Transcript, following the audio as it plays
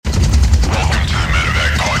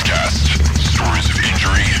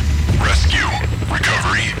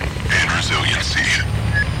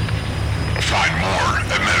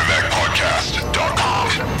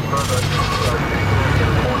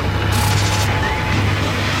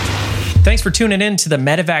Thanks for tuning in to the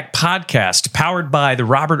Medevac podcast, powered by the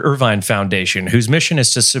Robert Irvine Foundation, whose mission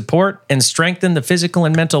is to support and strengthen the physical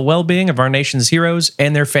and mental well-being of our nation's heroes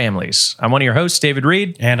and their families. I'm one of your hosts, David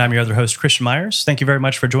Reed. And I'm your other host, Christian Myers. Thank you very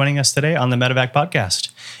much for joining us today on the Medevac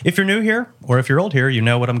podcast. If you're new here, or if you're old here, you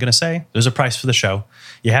know what I'm going to say. There's a price for the show.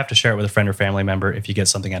 You have to share it with a friend or family member if you get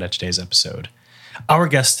something out of today's episode. Our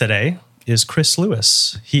guest today is Chris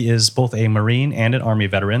Lewis. He is both a Marine and an Army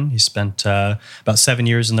veteran. He spent about 7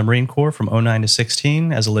 years in the Marine Corps from 2009 to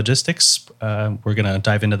 16 as a logistics. We're going to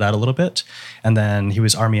dive into that a little bit. And then he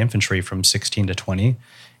was Army infantry from 16 to 20.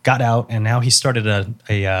 Got out, and now he started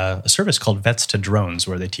a service called Vets to Drones,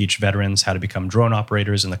 where they teach veterans how to become drone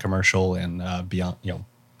operators in the commercial and beyond,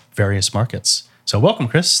 various markets. So welcome,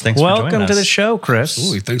 Chris. Thanks for joining us. Welcome to the show, Chris.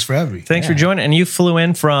 Absolutely. Thanks for having me. Thanks for joining. And you flew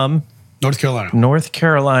in from North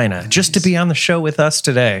Carolina. Just to be on the show with us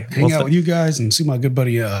today. Hang out with you guys and see my good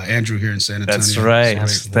buddy Andrew here in San Antonio. That's right.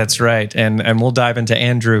 That's right. And we'll dive into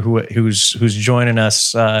Andrew, who's joining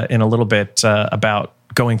us in a little bit about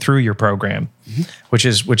going through your program, which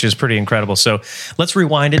is pretty incredible. So let's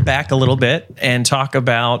rewind it back a little bit and talk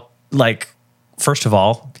about, first of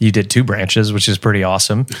all, you did 2 branches, which is pretty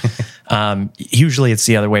awesome. Usually it's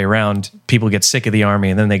the other way around. People get sick of the Army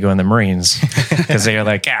and then they go in the Marines because they're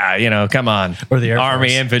like, come on. Or the Air Army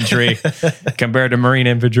Force. infantry compared to Marine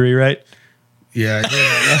infantry, right? Yeah.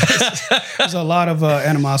 There's a lot of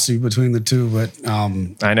animosity between the two, but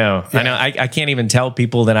I know. I can't even tell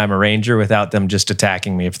people that I'm a Ranger without them just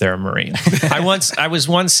attacking me if they're a Marine. I was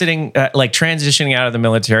once sitting, transitioning out of the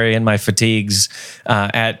military in my fatigues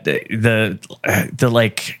at the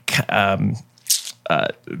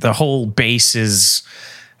whole base's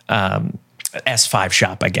S5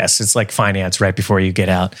 shop, I guess. It's like finance right before you get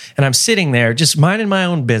out. And I'm sitting there just minding my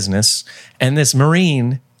own business, and this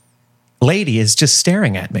Marine lady is just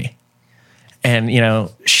staring at me. And,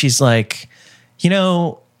 she's like,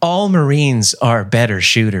 all Marines are better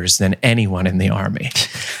shooters than anyone in the Army.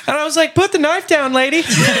 And I was like, put the knife down, lady.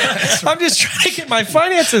 I'm just trying to get my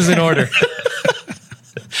finances in order.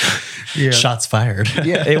 yeah. Shots fired.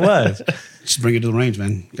 Yeah, it was. Just bring it to the range,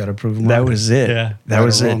 man. Got to prove them That wrong. was it. Yeah. That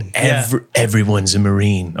was Right or it. wrong. Everyone's a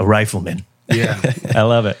Marine, a rifleman. Yeah. I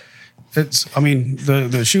love it.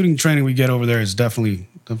 The shooting training we get over there is definitely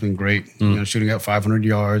great. Shooting at 500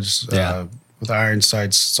 yards with iron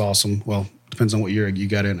sights, it's awesome. Well, depends on what year you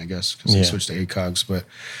got in, I guess, because they switched to ACOGs. But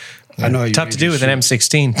I know Tough to do with an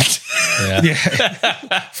M16.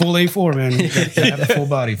 Yeah. Full A4, man. You gotta have a full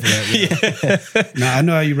body for that. Yeah. Now, I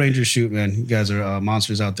know how you Rangers shoot, man. You guys are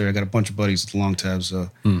monsters out there. I got a bunch of buddies with long tabs. So,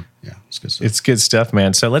 yeah, it's good stuff. It's good stuff,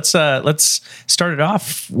 man. So let's start it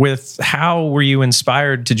off with, how were you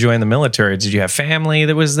inspired to join the military? Did you have family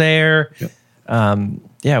that was there? Yep.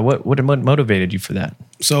 What motivated you for that?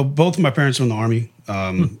 So both of my parents were in the Army.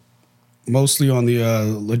 Mostly on the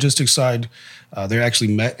logistics side. They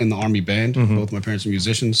actually met in the Army band. Both of my parents are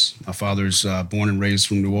musicians. My father's born and raised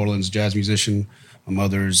from New Orleans, jazz musician. My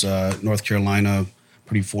mother's North Carolina,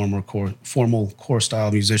 pretty formal corps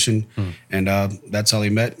style musician. And that's how they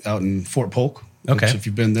met, out in Fort Polk. Okay. Which, if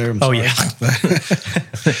you've been there, I'm sorry. Yeah.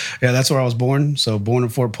 Yeah, that's where I was born. So born in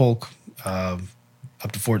Fort Polk,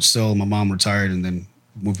 up to Fort Sill. My mom retired and then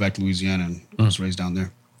moved back to Louisiana and was raised down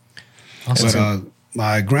there. Awesome. But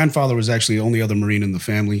my grandfather was actually the only other Marine in the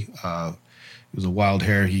family. He was a wild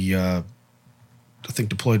hair. He, I think,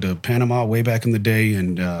 deployed to Panama way back in the day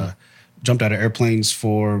and jumped out of airplanes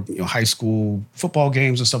for high school football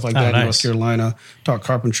games and stuff like that in North Carolina. Taught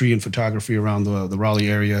carpentry and photography around the Raleigh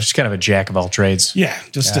area. Just kind of a jack of all trades. Yeah,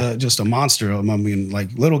 just a monster. I mean,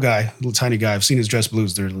 little tiny guy. I've seen his dress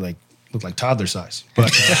blues. They're look like toddler size,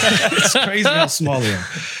 but it's crazy how small they are.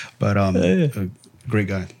 But a great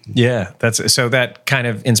guy. Yeah, so that kind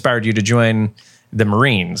of inspired you to join the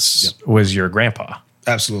Marines. Yep. Was your grandpa?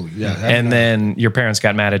 Absolutely, yeah. And then your parents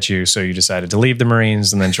got mad at you, so you decided to leave the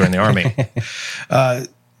Marines and then join the Army.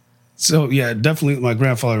 So yeah, definitely my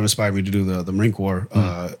grandfather inspired me to do the Marine Corps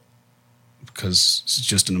because he's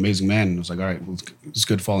just an amazing man. And I was like, all right, well, it's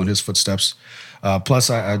good following his footsteps. Plus,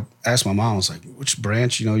 I asked my mom, I was like, which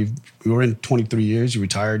branch? You were in 23 years, you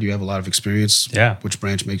retired, you have a lot of experience. Yeah. Which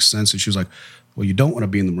branch makes sense? And she was like, well, you don't want to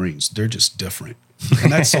be in the Marines. They're just different.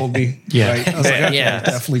 And that sold me. Yeah. Right? I was like, Yeah.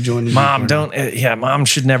 definitely join the Mom, Marine Corps. Mom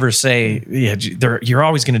should never say, you're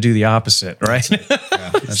always going to do the opposite, right? Yeah,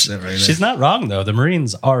 that's it right there. She's not wrong, though. The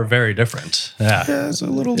Marines are very different. Yeah. Yeah, it's a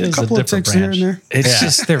It couple is a of ticks different here and branch. there. It's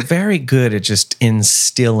just, they're very good at just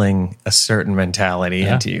instilling a certain mentality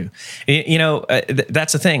into you.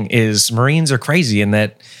 That's the thing, is Marines are crazy in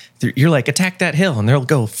that you're like, attack that hill, and they'll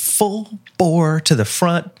go full bore to the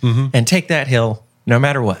front and take that hill no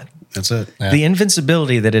matter what. That's it. The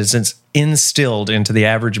invincibility that is instilled into the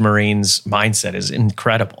average Marine's mindset is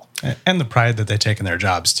incredible. And the pride that they take in their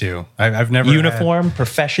jobs too. I've never Uniform,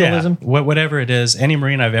 professionalism. Whatever it is, any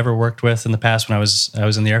Marine I've ever worked with in the past when I was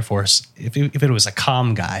in the Air Force, if it was a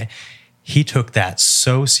comm guy, he took that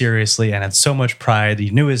so seriously and had so much pride.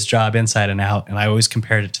 He knew his job inside and out. And I always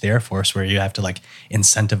compared it to the Air Force, where you have to like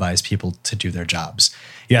incentivize people to do their jobs.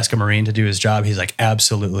 You ask a Marine to do his job, he's like,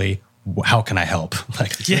 absolutely. How can I help?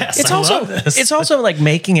 Like, yes, it's also like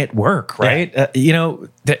making it work, right? Yeah.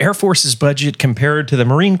 The Air Force's budget compared to the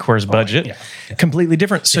Marine Corps' budget, completely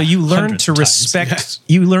different. So you learn to respect.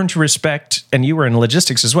 You learn to respect, and you were in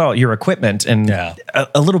logistics as well. Your equipment and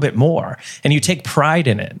a little bit more, and you take pride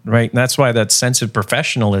in it, right? And that's why that sense of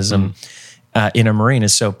professionalism in a Marine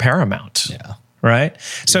is so paramount. Yeah. Right.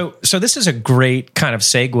 So this is a great kind of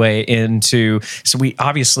segue into, we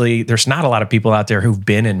obviously, there's not a lot of people out there who've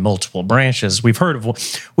been in multiple branches.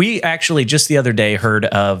 We actually just the other day heard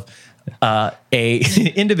of a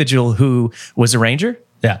individual who was a Ranger.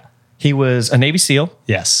 Yeah. He was a Navy SEAL.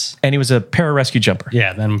 Yes. And he was a pararescue jumper.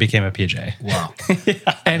 Yeah. Then became a PJ. Wow.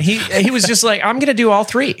 And he was just like, I'm going to do all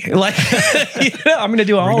three. Like, I'm going to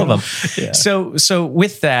do all of them. Yeah. So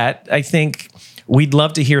with that, I think we'd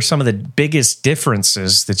love to hear some of the biggest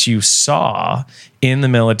differences that you saw in the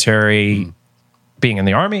military, being in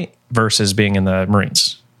the Army versus being in the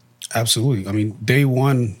Marines. Absolutely. I mean, day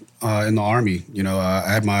one in the Army,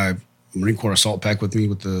 I had my Marine Corps assault pack with me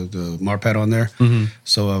with the MARPAD on there. Mm-hmm.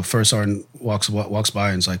 So first sergeant walks by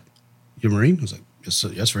and is like, "You're Marine?" I was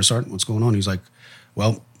like, yes, First Sergeant. What's going on? He's like,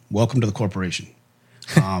 "Well, welcome to the corporation."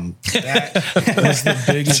 That was the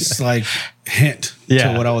biggest hint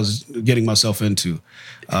to what I was getting myself into.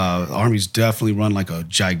 The Army's definitely run like a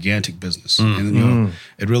gigantic business, and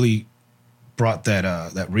it really brought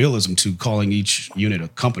that realism to calling each unit a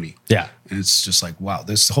company. Yeah, and it's just like, wow,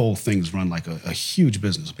 this whole thing's run like a huge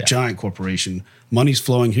business, a giant corporation. Money's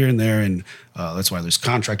flowing here and there, and that's why there's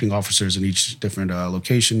contracting officers in each different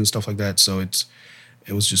location and stuff like that. So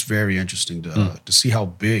it was just very interesting to see how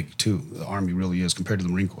big, too, the Army really is compared to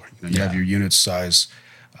the Marine Corps. You have your unit size,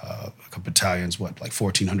 battalions, like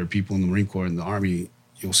 1,400 people in the Marine Corps. In the Army,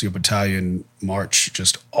 you'll see a battalion march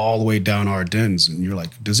just all the way down Ardennes, and you're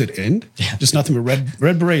like, does it end? Yeah. Just nothing but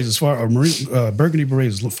red berets burgundy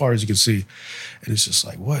berets as far as you can see. And it's just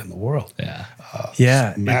like, what in the world?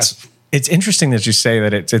 Yeah. Massive. It's interesting that you say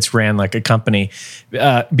that it's ran like a company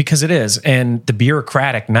because it is. And the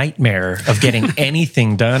bureaucratic nightmare of getting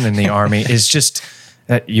anything done in the Army is just,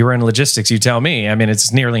 you're in logistics, you tell me. I mean,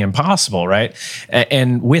 it's nearly impossible, right?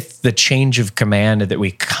 And with the change of command that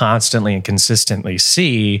we constantly and consistently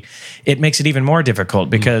see, it makes it even more difficult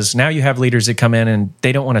because now you have leaders that come in and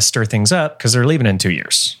they don't want to stir things up because they're leaving in 2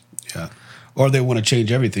 years. Yeah. Or they want to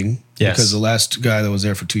change everything because the last guy that was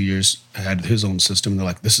there for 2 years had his own system. They're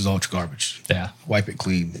like, this is all garbage. Yeah. Wipe it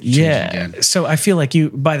clean. Change Yeah. it again. So I feel like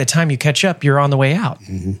by the time you catch up, you're on the way out.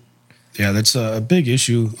 Mm-hmm. Yeah, that's a big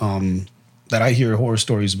issue that I hear horror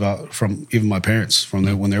stories about from even my parents from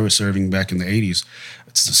when they were serving back in the 80s.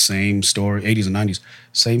 It's the same story, 80s and 90s,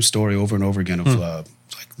 same story over and over again of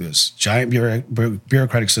this giant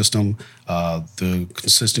bureaucratic system, the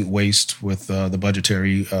consistent waste with the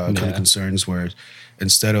budgetary kind of concerns where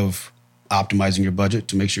instead of optimizing your budget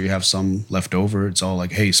to make sure you have some left over, it's all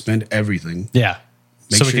like, hey, spend everything. Yeah.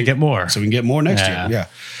 So we can get more. So we can get more next year.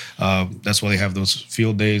 Yeah. That's why they have those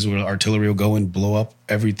field days where artillery will go and blow up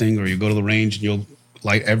everything, or you go to the range and you'll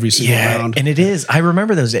light every single round. And it is. I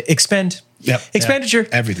remember those. Expenditure.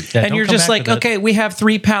 Everything. Yeah, and you're just like, okay, we have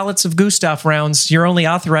 3 pallets of Gustav rounds. You're only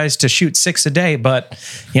authorized to shoot 6 a day, but,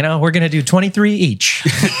 we're going to do 23 each.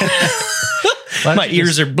 My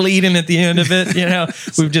ears are bleeding at the end of it.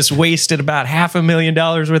 We've just wasted about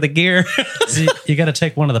 $500,000 worth of gear. You got to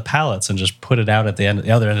take one of the pallets and just put it out at the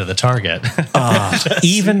other end of the target.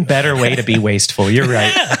 Even better way to be wasteful. You're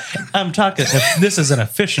right. Yeah. I'm talking. This is an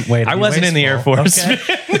efficient way. I wasn't in the Air Force. Okay.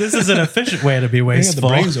 This is an efficient way to be wasteful.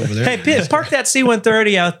 The brains over there. Hey, Pitt, park that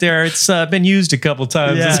C-130 out there. It's been used a couple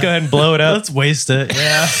times. Yeah. Let's go ahead and blow it up. Let's waste it.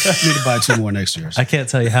 Yeah. I need to buy 2 more next year. I can't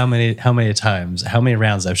tell you how many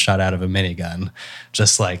rounds I've shot out of a minigun.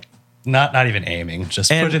 Just like not even aiming, just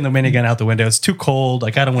putting the minigun out the window. It's too cold.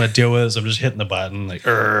 Like I don't want to deal with this. I'm just hitting the button.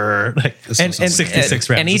 And 66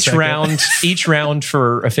 rounds. And each round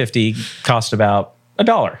for a 50 cost about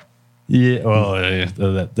 $1. Yeah. Well,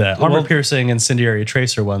 the armor piercing incendiary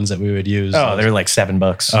tracer ones that we would use. Oh, they're like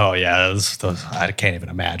 $7. Oh yeah, those I can't even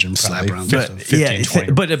imagine. Slap rounds. 15,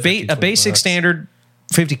 20, but a basic standard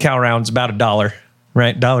 50 cal round's about $1,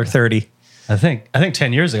 right? $1.30. I think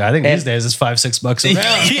 10 years ago. I think these days it's $5-6 a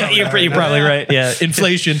round. Yeah, you're probably right. Yeah,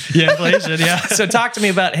 inflation. Inflation. Yeah. So talk to me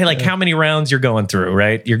about how many rounds you're going through,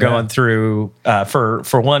 right? You're going through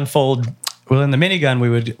for one fold. Well, in the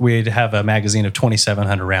minigun, we'd have a magazine of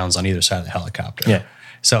 2,700 rounds on either side of the helicopter. Yeah.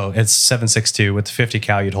 So it's 7.62 with the 50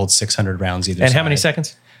 cal. You'd hold 600 rounds either. And side. how many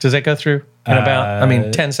seconds does that go through? In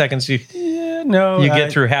about 10 seconds. You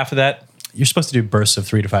get through half of that. You're supposed to do bursts of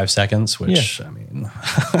 3 to 5 seconds, which I mean,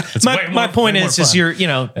 it's my point is you're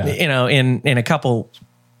in a couple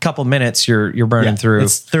minutes you're burning through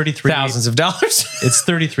it's 33 thousands of dollars. It's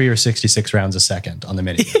 33 or 66 rounds a second on the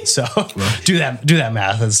minigun. So do that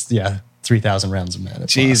math. It's 3,000 rounds a minute.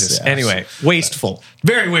 Jesus. Plus, Anyway, wasteful.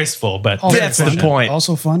 Very wasteful, but That's the point.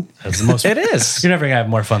 Also fun. That's the most. It is. You're never gonna have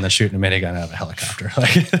more fun than shooting a minigun out of a helicopter.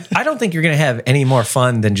 I don't think you're going to have any more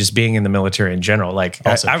fun than just being in the military in general. Like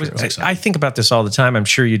I think about this all the time. I'm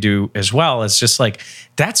sure you do as well. It's just like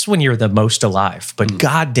that's when you're the most alive. But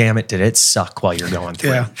God damn it, did it suck while you're going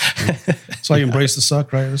through? Yeah. So you embrace the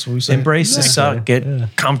suck, right? That's what we say. Embrace the suck. Get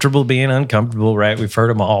comfortable being uncomfortable. Right? We've heard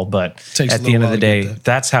them all. But Takes at a the end of little the while to day, get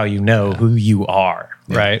that's how you know who you are.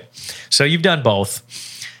 Right? So you've done both.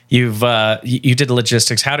 You did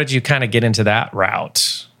logistics. How did you kind of get into that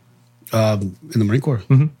route? In the Marine Corps.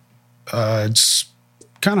 It's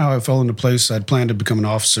kind of how I fell into place. I'd planned to become an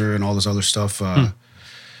officer and all this other stuff.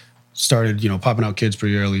 Started, popping out kids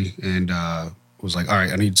pretty early, and was like, all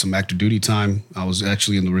right, I need some active duty time. I was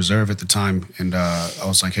actually in the reserve at the time, and I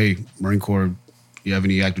was like, hey, Marine Corps, you have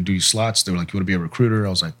any active duty slots? They were like, you want to be a recruiter? I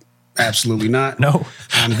was like, absolutely not. No.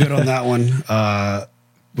 I'm good on that one.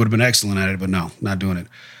 Would have been excellent at it, but no, not doing it.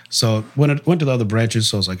 So went to the other branches.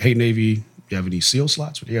 So I was like, hey, Navy, you have any SEAL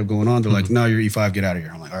slots? What do you have going on? They're like, no, you're E5, get out of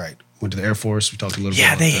here. I'm like, all right. Went to the Air Force. We talked a little bit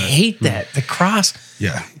about that. Yeah, they hate that. The cross.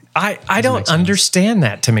 Yeah. I don't understand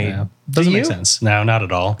that to me. Yeah. Doesn't make sense. No, not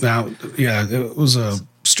at all. Now, yeah, it was a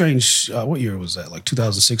strange, what year was that? Like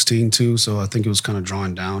 2016 too. So I think it was kind of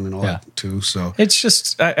drawing down and all that too. So it's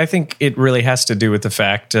just, I think it really has to do with the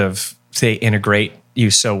fact of they integrate you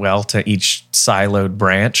so well to each siloed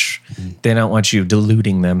branch. They don't want you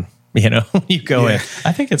diluting them. You go in.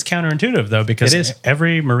 I think it's counterintuitive though, because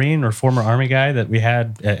every Marine or former Army guy that we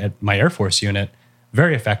had at my Air Force unit,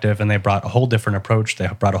 very effective, and they brought a whole different approach. They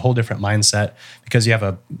brought a whole different mindset, because you have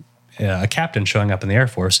a captain showing up in the Air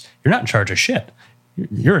Force. You're not in charge of shit.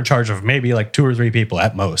 You're in charge of maybe like 2 or 3 people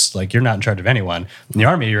at most. Like, you're not in charge of anyone. In the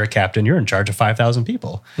Army, you're a captain. You're in charge of 5,000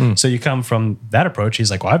 people. So you come from that approach. He's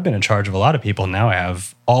like, well, I've been in charge of a lot of people. Now I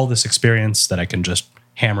have all this experience that I can just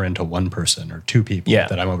hammer into one person or 2 people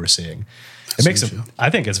that I'm overseeing. It makes it, I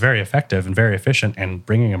think it's very effective and very efficient. And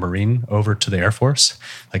bringing a Marine over to the Air Force,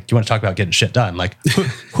 like, do you want to talk about getting shit done? Like,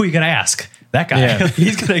 who are you going to ask? That guy. Yeah.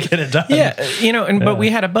 He's going to get it done. Yeah. But we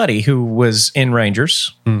had a buddy who was in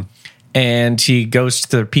Rangers, and he goes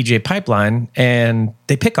to the PJ pipeline, and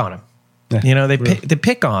they pick on him. Yeah. They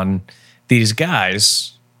pick on these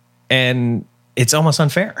guys, and it's almost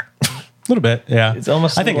unfair. A little bit, yeah. It's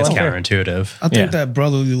almost. I think it's counterintuitive. I think that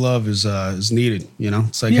brotherly love is needed.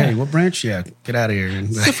 It's like, hey, what branch? Yeah, get out of here.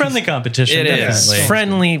 It's a friendly competition. It is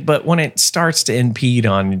friendly, but when it starts to impede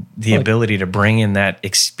on the ability to bring in that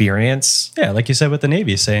experience, like you said with the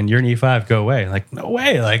Navy, saying you're an E5, go away. Like, no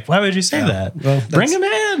way. Like, why would you say that? Well, bring him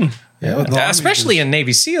in. Yeah, especially in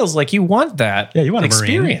Navy SEAls, like, you want that. Yeah, you want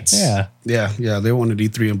experience. Yeah. They wanted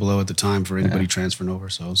E3 and below at the time for anybody transferring over.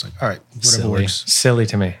 So I was like, all right, whatever works. Silly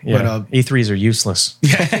to me. Yeah, but, E3s are useless.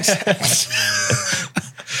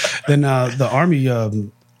 Then the Army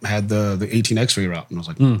had the 18 X-ray route, and I was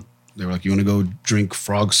like, they were like, you want to go drink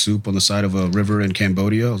frog soup on the side of a river in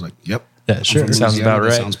Cambodia? I was like, yep. Yeah, sure. Sounds about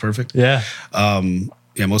right. Sounds perfect. Yeah.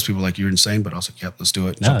 Most people are like, you're insane, but I was like, yep, let's do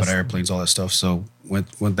it. Jump out of airplanes, all that stuff. So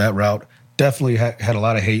went that route. Definitely had a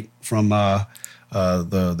lot of hate from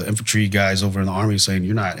the infantry guys over in the Army saying,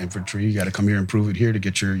 you're not infantry. You got to come here and prove it here to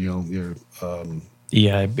get your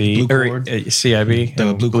EIB blue cord, CIB,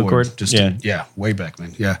 the blue cord. Just way back,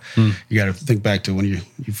 man. Yeah, you got to think back to when you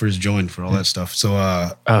first joined for all that stuff. So,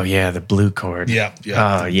 the blue cord. Yeah.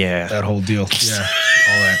 Oh yeah, that whole deal. Yeah,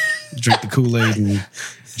 all that. Drink the Kool-Aid and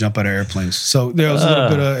jump out of airplanes. So there was a little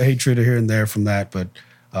bit of hatred here and there from that, but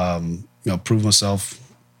proved myself,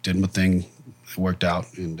 did my thing, it worked out,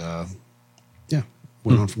 and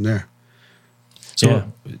went on from there. So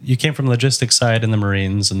you came from logistics side in the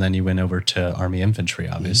Marines, and then you went over to Army infantry,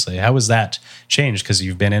 obviously. How was that changed? Because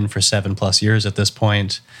you've been in for 7+ years at this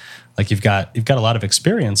point. Like, you've got a lot of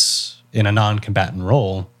experience in a non-combatant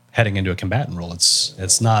role, heading into a combatant role.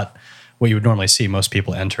 It's not what you would normally see. Most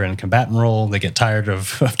people enter in a combatant role, they get tired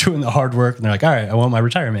of doing the hard work, and they're like, all right, I want my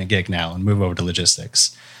retirement gig now, and move over to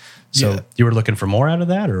logistics. So you were looking for more out of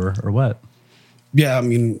that, or what? Yeah, I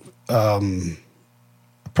mean, I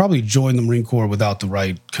probably joined the Marine Corps without the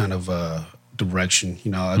right kind of direction.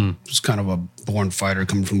 You know, I was kind of a born fighter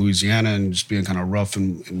coming from Louisiana and just being kind of rough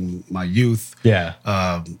in my youth. Yeah.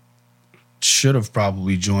 Should have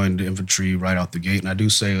probably joined infantry right out the gate. And I do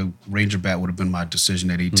say a Ranger bat would have been my decision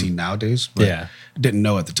at 18 nowadays. But Yeah. didn't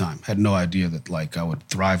know at the time. Had no idea that like I would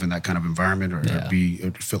thrive in that kind of environment or it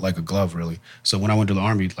would fit like a glove really. So when I went to the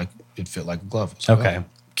Army, like it fit like a glove. So, Okay.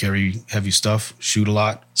 carry heavy stuff, shoot a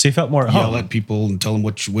lot, So you felt more at yell home. at people and tell them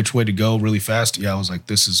which way to go really fast. Yeah, I was like,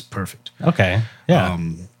 this is perfect. Okay. Yeah.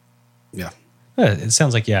 Yeah. It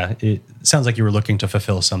sounds like you were looking to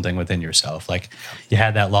fulfill something within yourself. Like you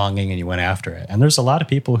had that longing and you went after it. And there's a lot of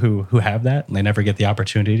people who have that and they never get the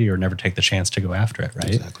opportunity or never take the chance to go after it,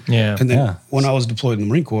 right? Exactly. Yeah. And then when I was deployed in the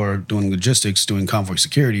Marine Corps doing logistics, doing convoy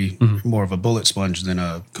security, more of a bullet sponge than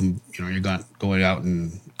you're not going out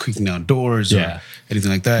and creaking down doors Yeah. or anything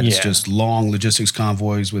like that. It's Yeah. just long logistics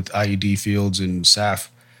convoys with IED fields and SAF.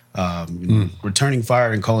 Returning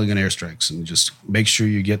fire and calling in airstrikes and just make sure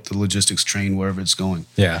you get the logistics train wherever it's going.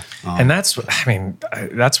 Yeah. And that's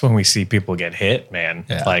when we see people get hit, man.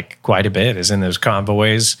 Yeah. Like quite a bit is in those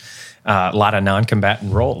convoys, a lot of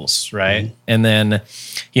non-combatant roles, right? And then,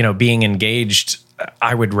 being engaged,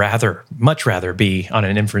 I would much rather be on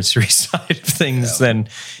an infantry side of things than,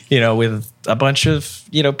 with a bunch of,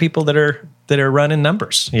 people that are running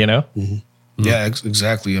numbers, Yeah,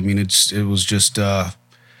 exactly. I mean, it was just,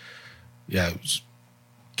 it was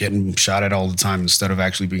getting shot at all the time instead of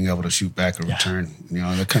actually being able to shoot back or return.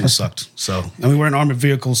 That kind of sucked. So, we're an armored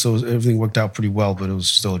vehicle, so everything worked out pretty well, but it was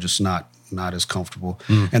still just not as comfortable.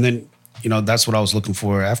 And then, that's what I was looking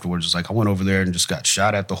for afterwards. It's like I went over there and just got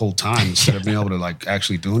shot at the whole time instead of being able to like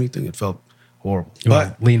actually do anything. It felt horrible.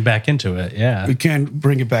 But lean back into it. Yeah. We can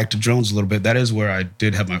bring it back to drones a little bit. That is where I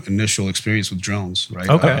did have my initial experience with drones, right?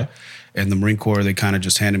 Okay. And the Marine Corps, they kind of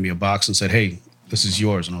just handed me a box and said, "Hey, this is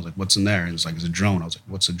yours." And I was like, "What's in there?" And it's like, "It's a drone." I was like,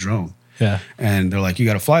 "What's a drone?" Yeah. And they're like, "You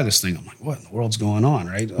got to fly this thing." I'm like, "What in the world's going on?"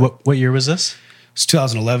 Right? What year was this? It's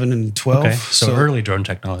 2011 and 12. Okay. So early drone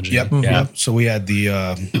technology. Yep. Yeah. Yep. So we had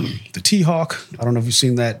the T-Hawk. I don't know if you've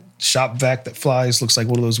seen that shop vac that flies. Looks like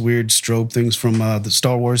one of those weird strobe things from the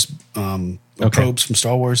Star Wars probes from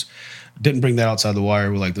Star Wars. Didn't bring that outside the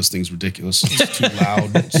wire. We're like, this thing's ridiculous. It's too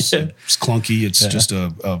loud. It's clunky. It's just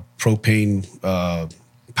a propane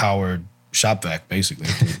powered shop vac, basically.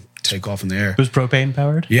 It can take off in the air. It was propane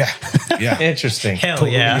powered? Yeah. Interesting. Hell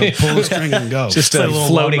yeah. Pull the string and go. Just It's a a little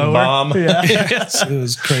floating lawnmower. bomb. Yeah. It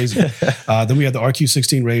was crazy. Then we had the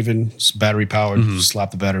RQ-16 Raven, battery powered.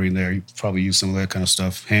 Slap the battery in there. You probably use some of that kind of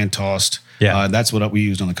stuff. Hand tossed. Yeah. That's what we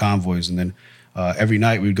used on the convoys. And then every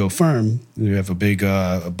night we'd go firm. We have a big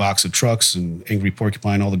a box of trucks and Angry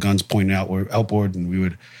Porcupine, all the guns pointing outboard, and we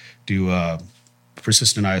would do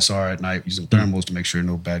persistent ISR at night using thermals to make sure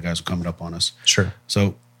no bad guys were coming up on us. Sure.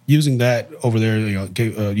 So using that over there,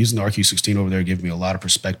 using the RQ-16 over there gave me a lot of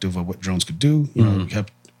perspective of what drones could do. We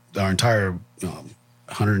kept our entire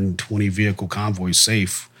 120 vehicle convoy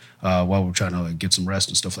safe while we're trying to get some rest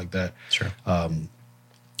and stuff like that. Sure.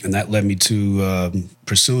 And that led me to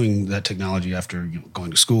pursuing that technology after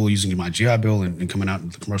going to school, using my GI Bill, and coming out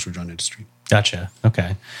into the commercial drone industry. Gotcha.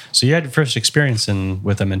 Okay. So you had your first experience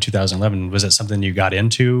with them in 2011. Was it something you got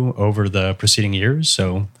into over the preceding years?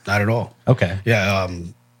 So Not at all. okay. Yeah,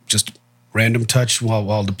 just random touch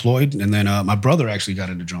while deployed. And then my brother actually got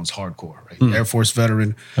into drones hardcore, right? Air Force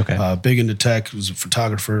veteran, Okay. big into tech, was a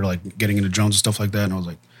photographer, like getting into drones and stuff like that. And I was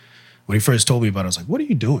like, when he first told me about it, I was like, what are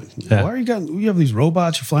you doing? Yeah. Why are you have these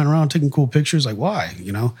robots, you're flying around taking cool pictures? Like, why?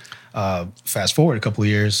 Fast forward a couple of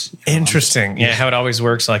years. Interesting. Yeah, how it always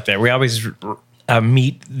works like that. We always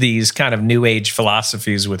meet these kind of new age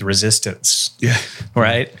philosophies with resistance, Yeah,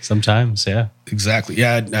 right? Sometimes, yeah. exactly.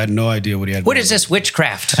 Yeah, I had no idea what he had. What is this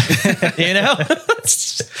witchcraft?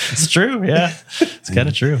 It's true. Yeah. It's kind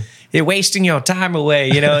of true. You're wasting your time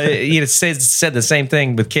away. You said the same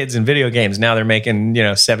thing with kids in video games. Now they're making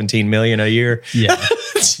 17 million a year. Yeah.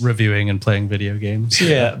 Reviewing and playing video games.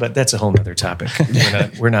 Yeah, but that's a whole nother topic.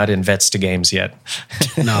 We're not in vets to games yet.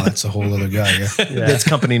 No, that's a whole other guy. Yeah. That's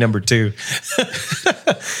company number 2.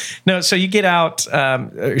 No, so you get out.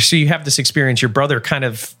 So you have this experience. Your brother kind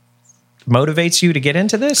of motivates you to get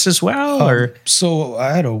into this as well, or So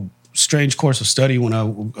I had a strange course of study when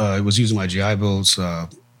I was using my GI Bills.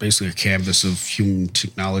 Basically a canvas of human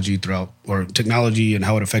technology technology and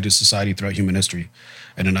how it affected society throughout human history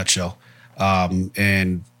in a nutshell.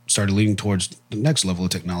 And started leaning towards the next level of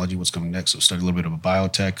technology, what's coming next. So studied a little bit of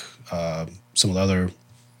biotech, some of the other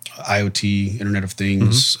IoT, Internet of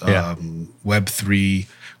Things, Web3,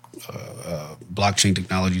 blockchain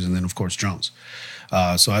technologies, and then, of course, drones.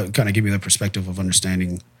 So I kind of give you that perspective of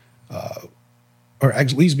understanding, or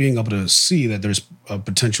at least being able to see that there's a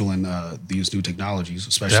potential in these new technologies,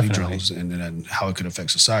 especially Definitely. drones, and how it could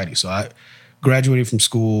affect society. So I graduated from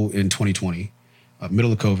school in 2020,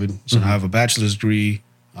 middle of COVID. So now I have a bachelor's degree,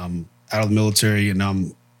 out of the military, and now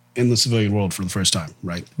I'm in the civilian world for the first time,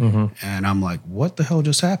 right? And I'm like, what the hell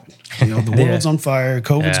just happened? The world's on fire,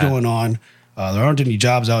 COVID's going on. There aren't any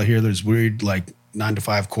jobs out here. There's weird,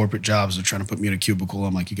 9-to-5 corporate jobs. They're trying to put me in a cubicle.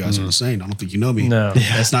 I'm like, you guys are insane. I don't think you know me. No.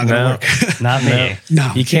 That's not going to work. Not me.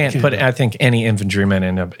 No, You can't put, I think, any infantryman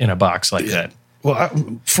in a box like that. Well,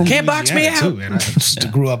 I'm from Can't box me Louisiana, out. too, and I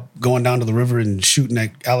just grew up going down to the river and shooting at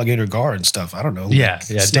alligator gar and stuff. I don't know.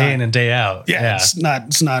 Day in and day out. Yeah, it's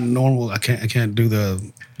not normal. I can't do the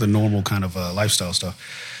normal kind of lifestyle stuff.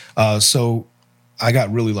 So I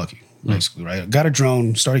got really lucky, basically, right? Got a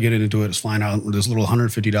drone, started getting into it. It's flying out this little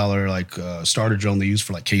 $150 starter drone they use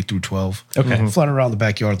for K through 12. Okay. Flying around the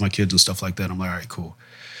backyard with my kids and stuff like that. I'm like, all right, cool.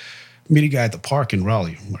 Meet a guy at the park in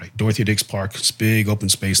Raleigh, right? Dorothy Dix Park. It's big open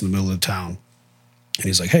space in the middle of the town. And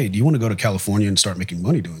he's like, hey, do you want to go to California and start making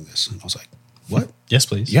money doing this? And I was like, what? Yes,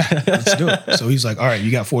 please. Yeah, let's do it. So he's like, all right,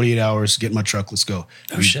 you got 48 hours, get in my truck, let's go.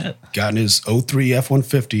 Shit. Got in his 03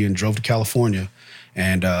 F-150 and drove to California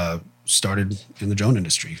and started in the drone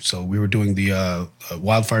industry. So we were doing the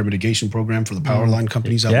wildfire mitigation program for the power line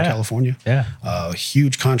companies out in California. Yeah.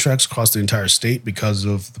 Huge contracts across the entire state because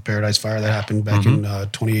of the Paradise Fire that happened back in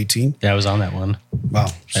 2018. Yeah, I was on that one. Wow.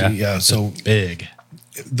 So Big.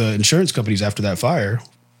 the insurance companies after that fire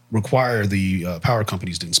require the power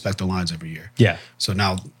companies to inspect the lines every year. Yeah. So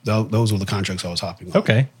now those were the contracts I was hopping on.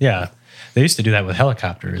 Okay. Yeah. They used to do that with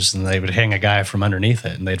helicopters, and they would hang a guy from underneath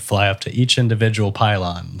it, and they'd fly up to each individual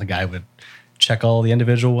pylon. The guy would check all the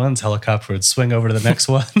individual ones. Helicopter would swing over to the next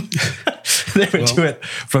one. They would do it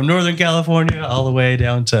from Northern California all the way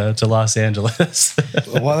down to Los Angeles.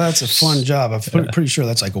 Well, that's a fun job. I'm pretty sure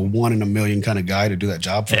that's like a 1 in a million kind of guy to do that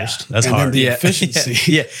job first. that's and hard. Then the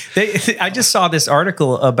efficiency. Yeah. I just saw this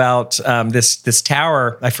article about this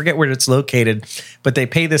tower. I forget where it's located, but they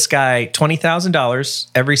pay this guy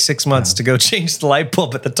 $20,000 every 6 months to go change the light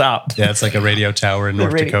bulb at the top. Yeah, it's like a radio tower in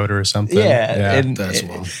North Dakota or something. Yeah, and that's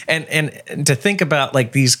wild. And to think about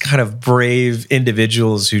these kind of brave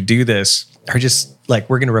individuals who do this are just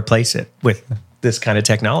we're going to replace it with this kind of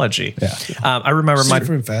technology. Yeah. I remember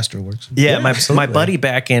Safer and faster works. my buddy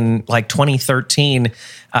back in 2013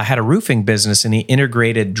 had a roofing business, and he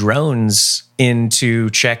integrated drones into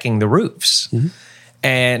checking the roofs.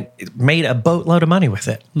 And made a boatload of money with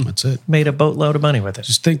it. That's it. Made a boatload of money with it.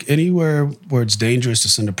 Just think anywhere where it's dangerous to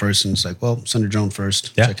send a person, it's like, well, send a drone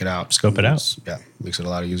first, check it out. Scope it out. Yeah, makes it a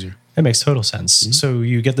lot easier. It makes total sense. So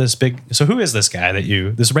you get this so who is this guy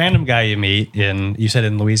this random guy you meet you said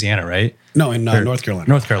in Louisiana, right? No, in North Carolina.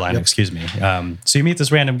 North Carolina, excuse me. So you meet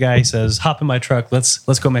this random guy, he says, hop in my truck, let's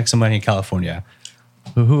go make some money in California.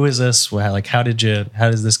 Who is this? Well, how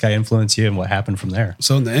does this guy influence you, and what happened from there?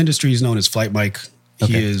 So in the industry, he's known as Flight Mike.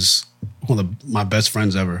 He is one of my best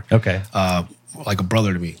friends ever. Okay. Like a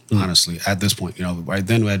brother to me, honestly, at this point. Right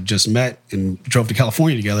then we had just met and drove to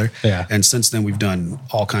California together. Yeah. And since then, we've done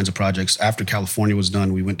all kinds of projects. After California was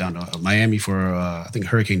done, we went down to Miami for, I think,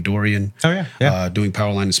 Hurricane Dorian. Oh, yeah. Doing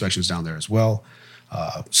power line inspections down there as well.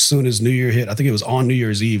 Soon as New Year hit, I think it was on New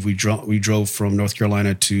Year's Eve, we drove from North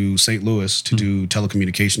Carolina to St. Louis to do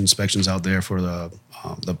telecommunication inspections out there for the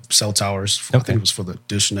cell towers. I think it was for the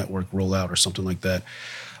Dish Network rollout or something like that.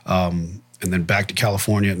 And then back to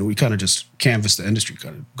California, and we kind of just canvassed the industry,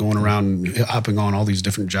 kind of going around and hopping on all these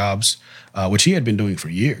different jobs, which he had been doing for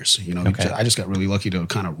years. I just got really lucky to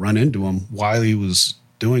kind of run into him while he was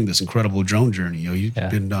doing this incredible drone journey. He'd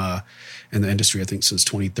been in the industry, I think, since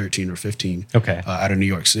 2013 or 15. Out of New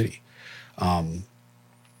York City, and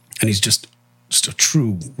he's just a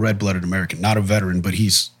true red-blooded American, not a veteran, but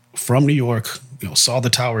he's from New York. Saw the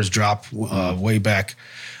towers drop way back,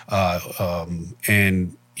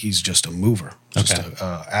 and he's just a mover, just an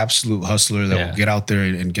absolute hustler that will get out there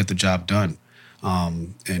and get the job done.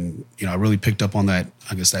 And I really picked up on that,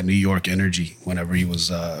 I guess, that New York energy whenever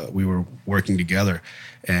we were working together,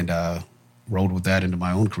 and rolled with that into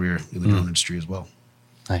my own career in the drone industry as well.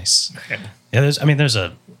 Nice. Yeah, there's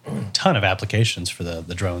a ton of applications for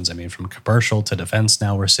the drones. From commercial to defense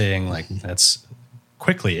now we're seeing that's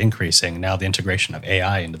quickly increasing now, the integration of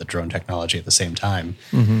AI into the drone technology at the same time.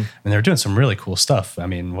 And they're doing some really cool stuff.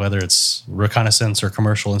 Whether it's reconnaissance or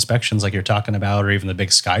commercial inspections like you're talking about, or even the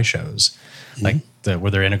big sky shows, where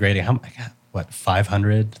they're integrating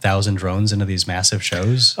 500,000 drones into these massive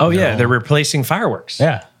shows. Oh, yeah. They're replacing fireworks.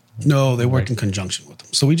 Yeah. No, they worked in conjunction with them.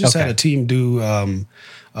 So we just had Okay. a team do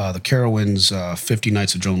the Carowinds 50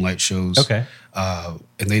 Nights of Drone Light shows. Okay.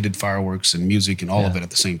 And they did fireworks and music and all of it at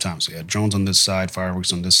the same time. So you had drones on this side,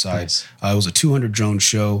 fireworks on this side. Nice. It was a 200 drone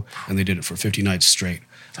show, and they did it for 50 nights straight.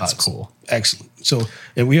 That's cool. Excellent. So,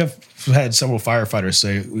 and we have had several firefighters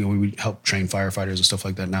say, we help train firefighters and stuff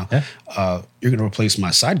like that now. Yeah. You're going to replace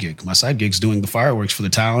my side gig. My side gig's doing the fireworks for the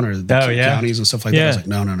town or the counties and stuff like that. I was like,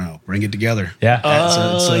 no, bring it together. Yeah.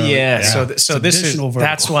 So this is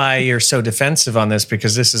that's why you're so defensive on this,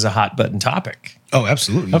 because this is a hot button topic. Oh,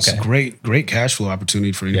 absolutely. It's Okay. a great cash flow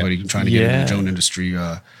opportunity for anybody trying to get into the drone industry.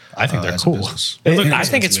 I think they're as a cool. business. I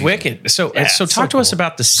think it's amazing. wicked. So so talk to us cool.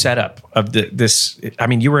 about the setup of this. I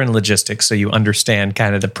mean, you were in logistics, so you understand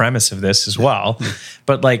kind of the premise of this as well.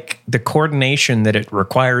 But like the coordination that it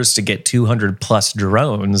requires to get 200 plus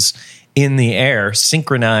drones in the air,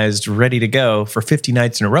 synchronized, ready to go for 50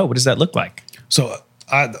 nights in a row. What does that look like? So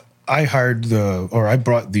I hired I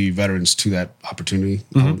brought the veterans to that opportunity.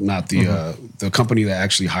 Not the company that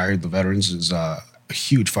actually hired the veterans is a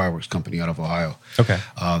huge fireworks company out of Ohio. Okay.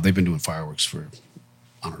 They've been doing fireworks for,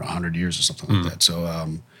 I don't know, 100 years or something like that. So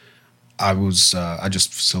I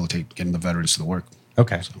just facilitate getting the veterans to the work.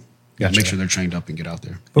 Okay. So Gotcha. make sure they're trained up and get out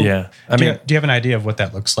there. Yeah. I do mean, you have an idea of what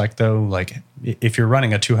that looks like, though? Like, if you're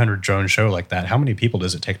running a 200 drone show like that, how many people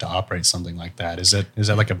does it take to operate something like that? Is that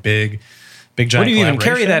like a big giant? what do you even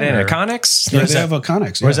carry that in? A collaboration, or- Connex? Yeah, they have a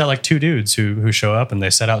Connex. Or is that like two dudes who show up and they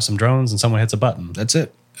set out some drones and someone hits a button? That's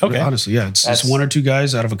it. Okay. Honestly, yeah. It's one or two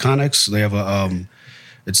guys out of a Connex. They have a,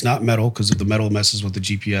 it's not metal because the metal messes with the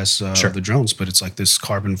GPS of the drones, but it's like this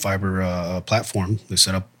carbon fiber platform. They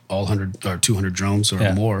set up all 100 or 200 drones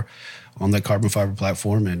or more on that carbon fiber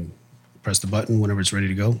platform and press the button whenever it's ready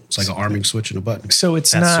to go. It's like an arming switch and a button. So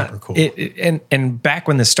it's That's not super cool. And back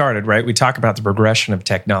when this started, right? We talk about the progression of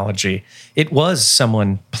technology. It was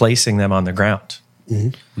someone placing them on the ground,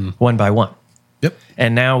 one by one. Yep.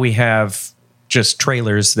 And now we have just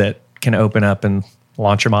trailers that can open up and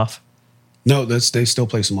launch them off. No, they still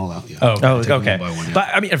place them all out. Yeah. Oh, Take them okay. one by one, yeah. But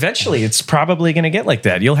I mean, eventually it's probably going to get like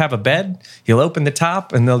that. You'll have a bed, you'll open the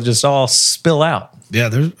top, and they'll just all spill out. Yeah,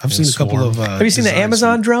 I've seen a couple of. Have you seen the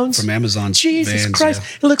Amazon drones? From Amazon? Jesus vans, Christ.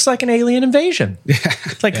 yeah. It looks like an alien invasion.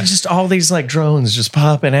 It's like just all these like drones just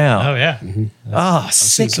popping out. Oh, yeah. Oh, I've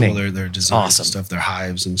seen some sickening. of their designs Awesome. and stuff, their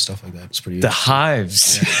hives and stuff like that. It's pretty. The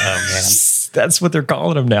hives. Oh, man. That's what they're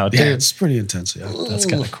calling them now, yeah, dude. it's pretty intense. Yeah, That's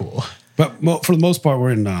kind of cool. but for the most part,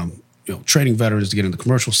 we're in training veterans to get in the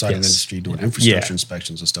commercial side of the Yes. industry, doing infrastructure Yeah.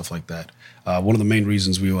 inspections and stuff like that. One of the main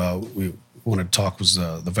reasons we wanted to talk was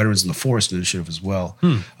the Veterans in the Forest initiative as well,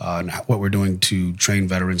 and what we're doing to train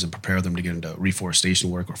veterans and prepare them to get into reforestation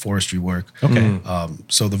work or forestry work. Okay.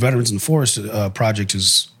 So the Veterans in the Forest project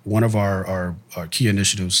is one of our key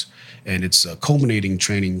initiatives, and it's culminating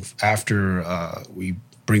training after we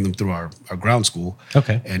bring them through our ground school.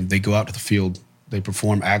 Okay. And they go out to the field. They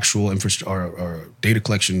perform actual or data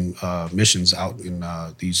collection missions out in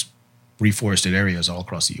these reforested areas all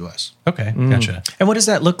across the U.S. Okay. Gotcha. And what does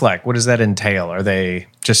that look like? What does that entail? Are they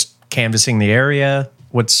just canvassing the area?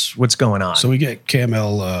 What's going on? So we get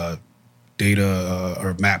KML data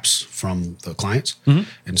or maps from the clients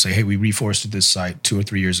and say, hey, we reforested this site 2 or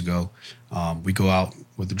 3 years ago. We go out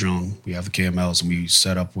with the drone. We have the KMLs and we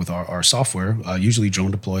set up with our software, usually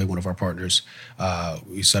Drone Deploy, one of our partners.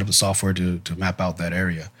 We set up the software to map out that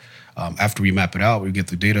area. After we map it out, we get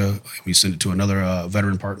the data. We send it to another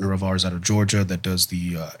veteran partner of ours out of Georgia that does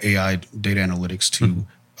the AI data analytics to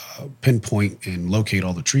pinpoint and locate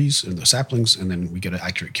all the trees and the saplings, and then we get an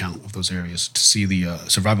accurate count of those areas to see the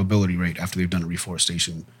survivability rate after they've done a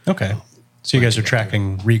reforestation. Okay. So you guys are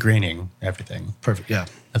tracking regraining everything. Perfect. Yeah.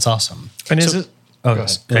 That's awesome. and is it? Oh, Go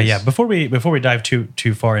ahead. yeah. Before we dive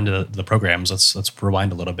too far into the programs, let's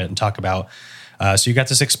rewind a little bit and talk about. So you got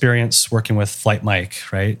this experience working with Flight Mike,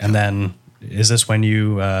 right? And then is this when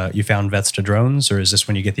you found Vets to Drones, or is this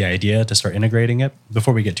when you get the idea to start integrating it?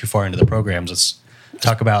 Before we get too far into the programs, let's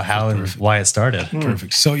talk about how and why it started.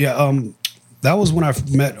 Perfect. So yeah, that was when I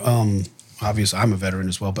met. Obviously, I'm a veteran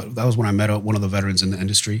as well, but that was when I met one of the veterans in the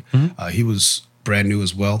industry. He was brand new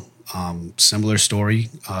as well. Similar story.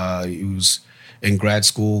 He was in grad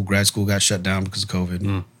school. Grad school got shut down because of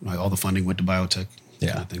COVID. Like all the funding went to biotech.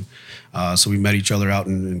 Yeah. Kind of thing. So we met each other out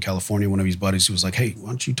in California. One of his buddies, he was like, "Hey, why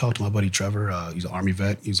don't you talk to my buddy Trevor? He's an Army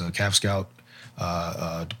vet. He's a Cav Scout.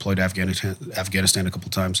 Deployed to Afghanistan a couple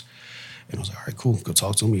of times." And I was like, "All right, cool. Go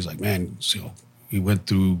talk to him." He's like, "Man, he went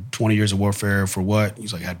through 20 years of warfare for what?"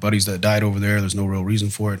 He's like, "I had buddies that died over there. There's no real reason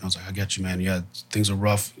for it." And I was like, "I get you, man. Yeah, things are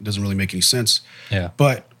rough. It doesn't really make any sense." Yeah.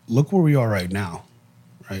 But look where we are right now,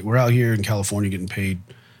 right? We're out here in California getting paid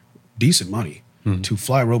decent money. to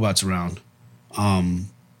fly robots around.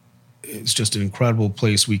 It's just an incredible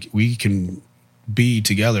place we can be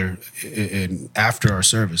together in after our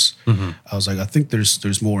service. I was like, I think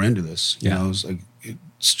there's more into this. You know,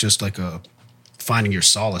 it's just like finding your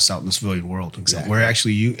solace out in the civilian world. Exactly. We're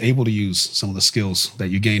actually able to use some of the skills that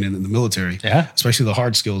you gain in the military, especially the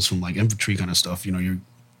hard skills from like infantry kind of stuff. You know, you're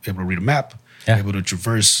able to read a map, able to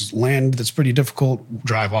traverse land that's pretty difficult,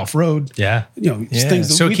 drive off road. You know, things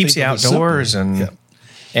that so we it keeps think you of as simple. outdoors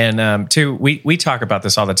and too, we talk about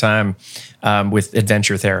this all the time with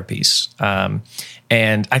adventure therapies.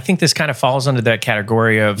 And I think this kind of falls under that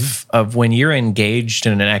category of when you're engaged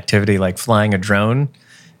in an activity like flying a drone,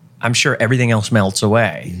 I'm sure everything else melts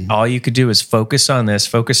away. All you could do is focus on this,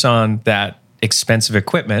 focus on that expensive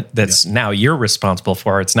equipment that's now you're responsible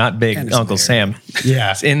for. It's not big Uncle Sam.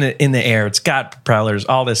 It's in the air. It's got propellers,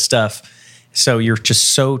 all this stuff. So you're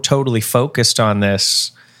just so totally focused on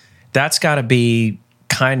this. That's got to be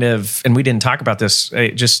kind of, and we didn't talk about this,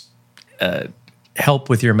 just help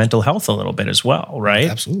with your mental health a little bit as well,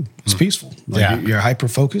 right? Absolutely. It's peaceful. Like you're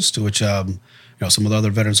hyper-focused, which you know, some of the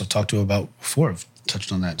other veterans I've talked to about before have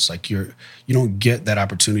touched on that. It's like you don't get that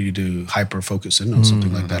opportunity to hyper-focus in on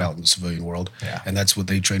something like that out in the civilian world. And that's what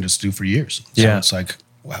they trained us to do for years. So it's like,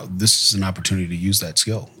 wow, this is an opportunity to use that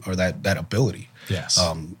skill or that ability.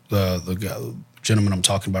 The gentleman I'm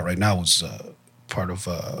talking about right now was part of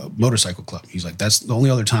a motorcycle club. He's like, that's the only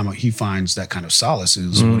other time he finds that kind of solace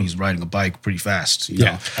is when he's riding a bike pretty fast. You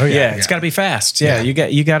know? It's got to be fast.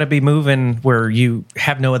 You got to be moving where you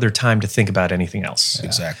have no other time to think about anything else.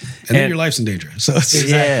 Exactly. And then your life's in danger. So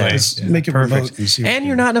it's make it remote. And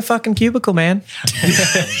you're not in a fucking cubicle, man.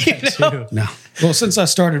 You know? No. Well, since I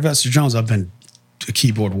started Vets to Jones, I've been a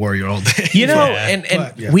keyboard warrior all day. You know,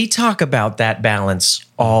 and we talk about that balance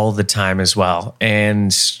all the time as well.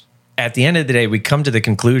 And at the end of the day, we come to the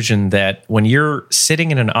conclusion that when you're sitting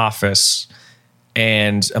in an office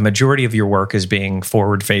and a majority of your work is being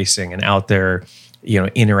forward facing and out there, you know,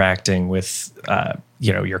 interacting with,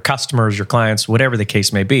 you know, your customers, your clients, whatever the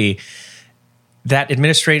case may be, that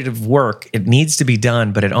administrative work, it needs to be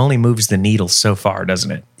done, but it only moves the needle so far, doesn't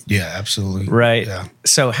it? Yeah, absolutely. Right. Yeah.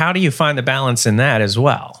 So how do you find the balance in that as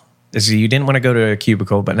well? Is you didn't want to go to a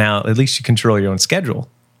cubicle, but now at least you control your own schedule.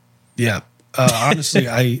 Yeah. Honestly,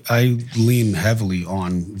 I lean heavily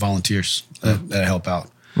on volunteers that help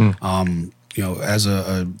out. You know, as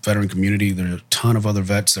a veteran community, there are a ton of other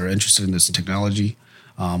vets that are interested in this technology.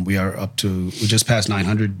 We just passed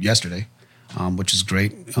 900 yesterday, which is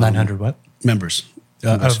great. 900 what? Members.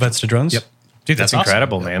 Of Vets to Drones? Yep. Dude, that's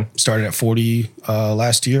incredible, man. Started at 40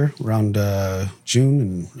 last year, around June,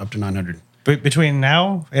 and up to 900. Between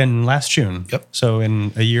now and last June. Yep. So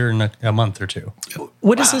in a year and a month or two.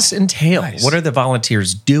 What does this entail? Nice. What are the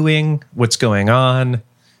volunteers doing? What's going on?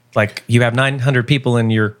 Like you have 900 people in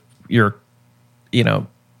your you know,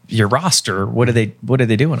 your roster. What are they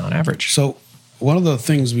doing on average? So one of the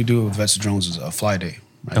things we do with Vets to Drones is a fly day.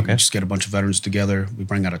 Right? Okay. We just get a bunch of veterans together. We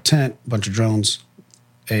bring out a tent, a bunch of drones.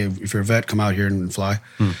 Hey, if you're a vet, come out here and fly.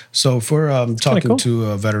 So if we're talking to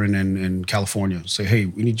a veteran in California, say, hey,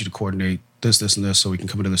 we need you to coordinate this, and this so we can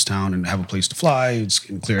come into this town and have a place to fly. It's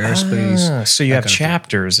in clear airspace. So you have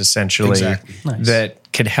chapters essentially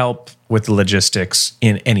that could help with the logistics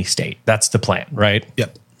in any state. That's the plan, right?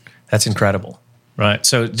 Yep. That's incredible. Right.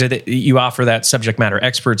 So you offer that subject matter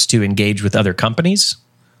experts to engage with other companies?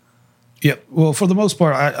 Yep. Well, for the most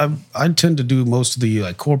part, I tend to do most of the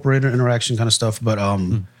like corporate interaction kind of stuff, but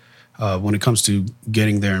when it comes to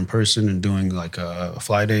getting there in person and doing like a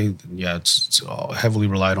fly day, it's all heavily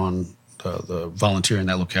relied on the volunteer in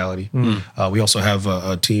that locality. We also have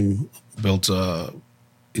a team built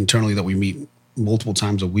internally that we meet multiple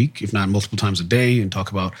times a week, if not multiple times a day, and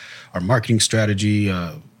talk about our marketing strategy,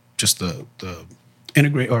 just the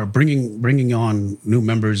integrate or bringing on new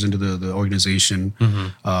members into the organization,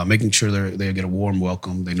 making sure they get a warm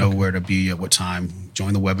welcome. They know where to be at what time.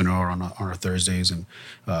 Join the webinar on our Thursdays and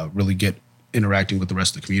really get interacting with the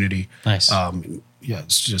rest of the community. Nice.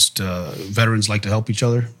 It's just veterans like to help each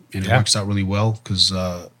other, and it works out really well because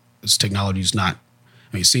this technology is not.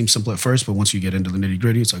 I mean, it seems simple at first, but once you get into the nitty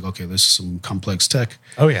gritty, it's like, okay, this is some complex tech.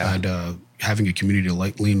 Oh yeah, and having a community to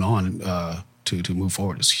lean on to move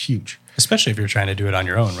forward is huge. Especially if you're trying to do it on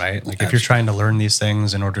your own, right? Like if you're trying to learn these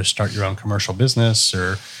things in order to start your own commercial business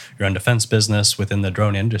or your own defense business within the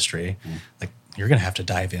drone industry, like you're going to have to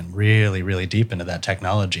dive in really, really deep into that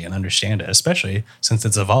technology and understand it, especially since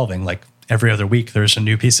it's evolving like every other week there's a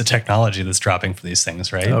new piece of technology that's dropping for these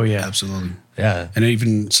things, right? Oh yeah, Absolutely. Yeah. And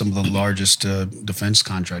even some of the largest defense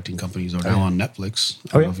contracting companies are now on Netflix.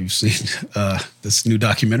 I don't know if you've seen this new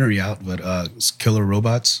documentary out, but it's Killer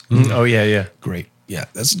Robots. Oh yeah. Great. Yeah,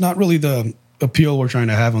 that's not really the appeal we're trying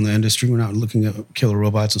to have on the industry. We're not looking at killer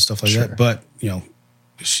robots and stuff like that. But,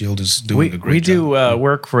 Shield is doing a great job. We do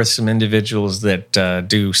work with some individuals that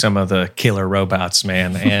do some of the killer robots,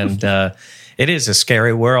 man, and it is a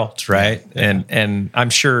scary world, right? Yeah. And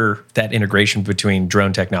I'm sure that integration between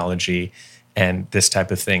drone technology and this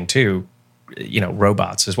type of thing too,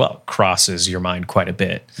 robots as well, crosses your mind quite a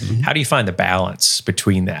bit. Mm-hmm. How do you find the balance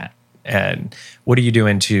between that? And what are you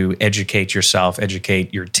doing to educate yourself,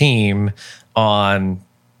 educate your team on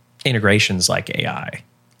integrations like AI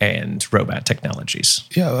and robot technologies?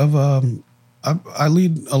 Yeah, I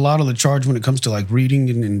lead a lot of the charge when it comes to like reading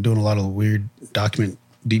and doing a lot of weird document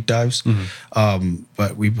deep dives. Mm-hmm.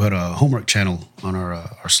 But we put a homework channel on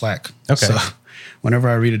our Slack. Okay. So whenever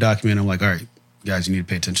I read a document, I'm like, all right, guys, you need to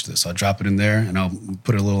pay attention to this. I'll drop it in there and I'll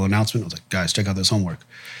put a little announcement. I was like, guys, check out this homework.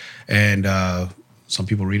 And some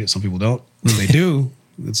people read it, some people don't. When they do,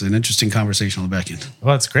 it's an interesting conversation on the back end.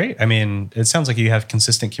 Well, that's great. I mean, it sounds like you have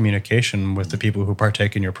consistent communication with the people who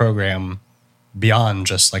partake in your program beyond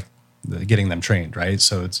just like getting them trained, right?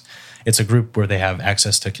 So it's a group where they have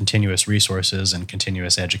access to continuous resources and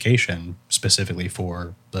continuous education specifically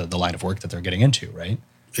for the line of work that they're getting into, right?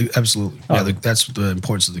 Absolutely. Yeah, that's the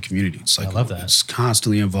importance of the community. It's like I love that. It's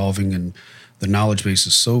constantly evolving, and the knowledge base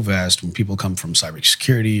is so vast. When people come from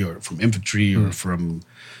cybersecurity or from infantry or from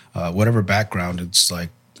whatever background, it's like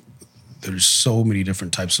there's so many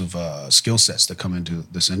different types of skill sets that come into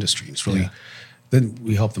this industry. It's really then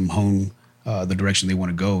we help them hone the direction they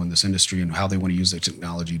want to go in this industry and how they want to use their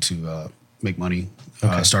technology to make money,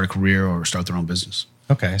 start a career, or start their own business.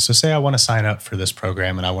 Okay, so say I want to sign up for this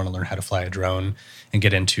program and I want to learn how to fly a drone and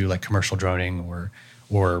get into like commercial droning,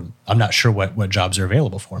 or I'm not sure what jobs are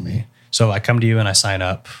available for me. So I come to you and I sign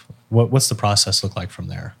up. What's the process look like from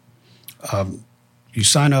there? You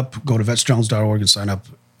sign up, go to vetsdrones.org and sign up.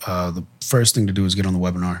 The first thing to do is get on the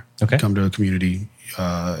webinar. Okay. Come to a community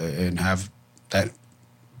and have that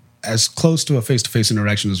as close to a face-to-face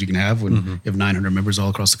interaction as you can have when you have 900 members all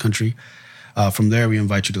across the country. From there, we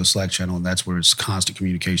invite you to the Slack channel, and that's where it's constant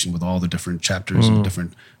communication with all the different chapters and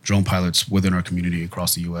different drone pilots within our community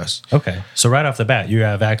across the U.S. Okay, so right off the bat, you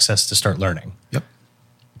have access to start learning. Yep.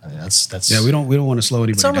 That's Yeah, we don't want to slow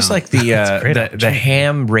anybody down. It's almost like the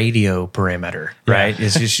ham radio perimeter, right?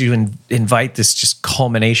 It's just you invite this just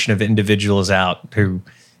culmination of individuals out who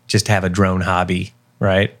just have a drone hobby,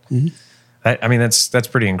 right? Mm-hmm. I mean, that's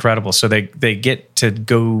pretty incredible. So they get to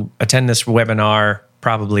go attend this webinar,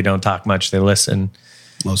 probably don't talk much, they listen.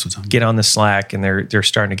 Most of the time. Get on the Slack, and they're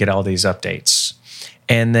starting to get all these updates.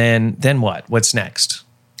 And then what? What's next?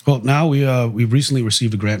 Well, now we recently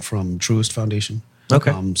received a grant from Truist Foundation.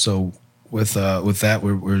 Okay. So with that,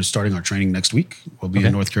 we're starting our training next week. We'll be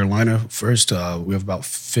in North Carolina first. We have about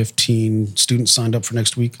 15 students signed up for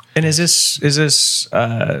next week. And is this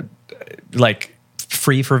like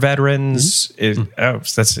free for veterans?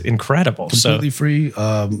 That's incredible. Completely free.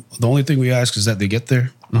 The only thing we ask is that they get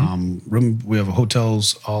there. We have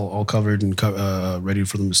hotels all covered and ready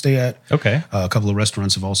for them to stay at. Okay. A couple of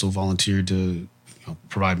restaurants have also volunteered to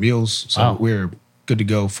provide meals. So we're good to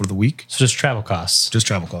go for the week. So just travel costs. Just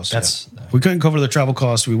travel costs. We couldn't cover the travel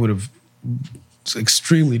costs. We would have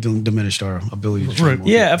extremely diminished our ability to travel.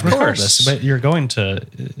 Yeah, of course. But you're going to,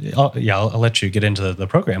 I'll let you get into the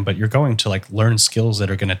program, but you're going to like learn skills that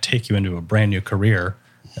are going to take you into a brand new career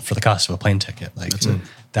for the cost of a plane ticket. Like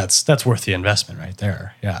that's worth the investment right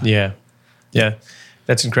there. Yeah.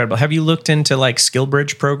 That's incredible. Have you looked into like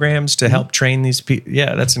SkillBridge programs to help train these people?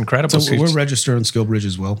 Yeah, that's incredible. So we're registered on SkillBridge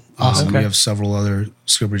as well. Awesome. We have several other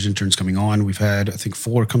SkillBridge interns coming on. We've had, I think,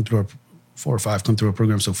 4 or 5 come through our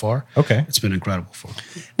program so far. Okay. It's been incredible for them.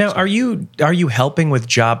 Now, are you helping with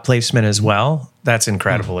job placement as well? That's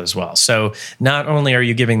incredible as well. So not only are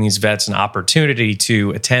you giving these vets an opportunity to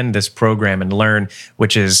attend this program and learn,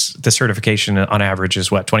 which is the certification on average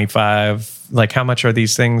is what, 25? Like how much are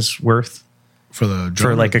these things worth? For the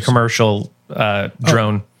drone? For like a commercial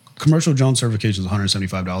drone? Commercial drone certification is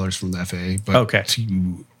 $175 from the FAA.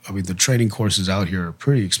 But the training courses out here are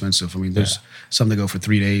pretty expensive. I mean, there's some that go for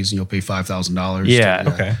 3 days and you'll pay $5,000. Yeah.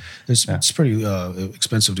 Okay. It's pretty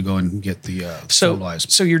expensive to go and get the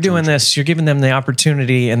So you're doing this, you're giving them the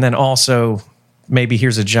opportunity, and then also maybe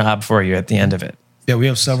here's a job for you at the end of it. Yeah, we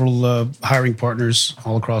have several hiring partners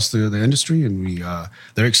all across the industry, and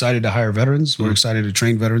they're excited to hire veterans. We're excited to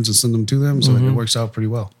train veterans and send them to them, so it works out pretty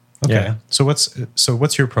well. Okay. Yeah. So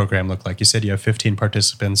what's your program look like? You said you have 15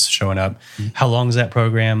 participants showing up. How long is that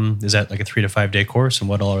program? Is that like a 3 to 5 day course, and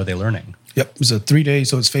what all are they learning? Yep, it's a 3-day,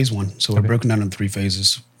 so it's phase 1. So we're broken down in 3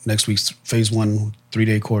 phases. Next week's phase 1,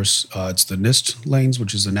 3-day course. It's the NIST lanes,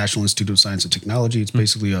 which is the National Institute of Science and Technology. It's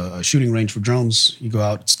basically a shooting range for drones. You go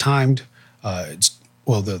out, it's timed.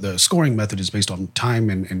 The scoring method is based on time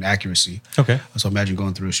and accuracy. Okay. So imagine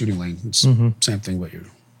going through a shooting lane. It's the same thing, but you're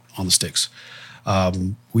on the sticks.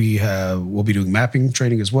 We'll be doing mapping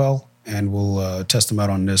training as well, and we'll test them out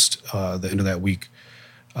on NIST the end of that week.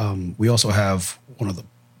 We also have one of the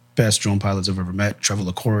best drone pilots I've ever met, Trevor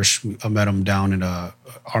LaCourche. I met him down in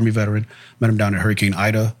Army veteran. Met him down at Hurricane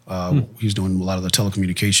Ida. He's doing a lot of the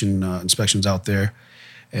telecommunication inspections out there,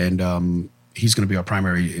 and he's going to be our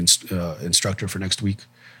primary instructor for next week.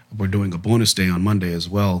 We're doing a bonus day on Monday as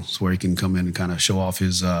well, so where he can come in and kind of show off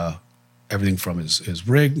his everything from his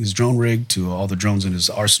rig, his drone rig, to all the drones in his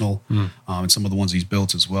arsenal, and some of the ones he's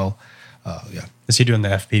built as well. Yeah. Is he doing the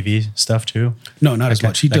FPV stuff too? No, not as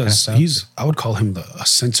much. He does. Kind of I would call him a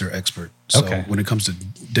sensor expert. So when it comes to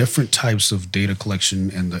different types of data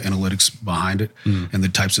collection and the analytics behind it, and the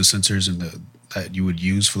types of sensors and that you would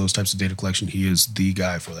use for those types of data collection, he is the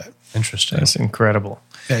guy for that. Interesting. That's incredible.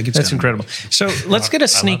 Yeah, that's incredible. So let's get a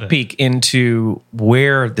sneak peek into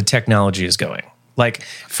where the technology is going. Like,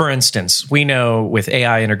 for instance, we know with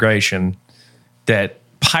AI integration that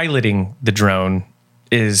piloting the drone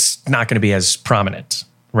is not going to be as prominent,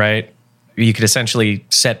 right? You could essentially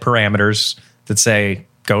set parameters that say,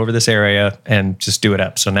 go over this area and just do it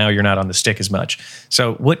up. So now you're not on the stick as much.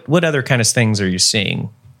 So what other kind of things are you seeing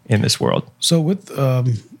in this world? So with, I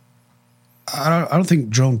don't think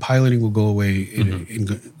drone piloting will go away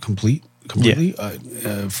completely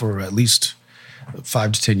for at least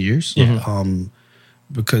 5 to 10 years.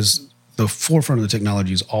 Because the forefront of the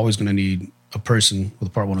technology is always going to need a person with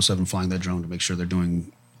a Part 107 flying that drone to make sure they're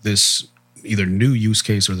doing this either new use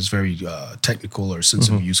case or this very technical or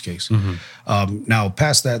sensitive use case. Now,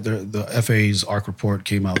 past that, the FAA's ARC report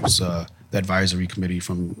came out, was the advisory committee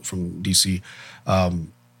from DC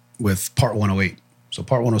with Part 108. So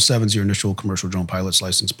Part 107 is your initial commercial drone pilot's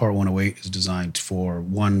license. Part 108 is designed for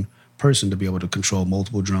one person to be able to control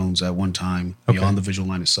multiple drones at one time beyond the visual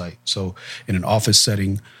line of sight. So in an office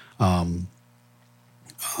setting, with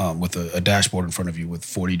a dashboard in front of you with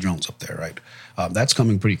 40 drones up there, right? That's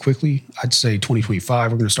coming pretty quickly. I'd say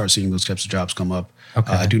 2025, we're going to start seeing those types of jobs come up.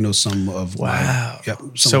 I do know some of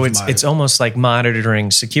so it's almost like monitoring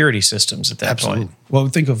security systems at that point. Well,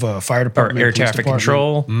 think of fire department, or air traffic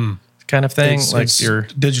control kind of thing. It's your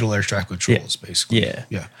digital air traffic controls, basically.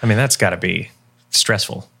 Yeah. I mean, that's got to be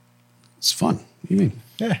stressful. It's fun. What do you mean?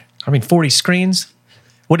 Yeah. I mean, 40 screens.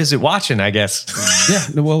 What is it watching, I guess?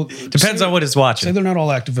 Well, depends on what it's watching. Say they're not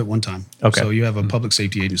all active at one time. Okay. So you have a public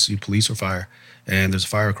safety agency, police or fire, and there's a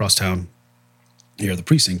fire across town. You're at the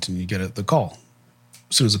precinct and you get the call.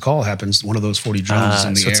 As soon as the call happens, one of those 40 drones is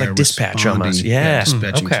in the air. So it's like dispatch almost.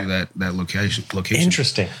 Dispatching to that location.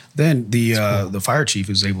 Interesting. Then the fire chief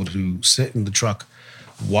is able to sit in the truck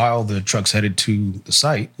while the truck's headed to the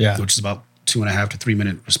site, which is about 2.5 to 3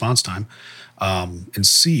 minute response time, and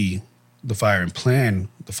see the fire and plan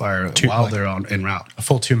the fire while they're en route. A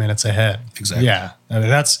full 2 minutes ahead. Exactly. Yeah. I mean,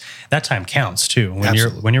 that time counts too.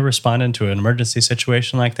 When you're responding to an emergency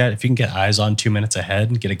situation like that, if you can get eyes on 2 minutes ahead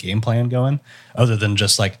and get a game plan going, other than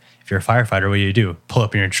just like, if you're a firefighter, what do? Pull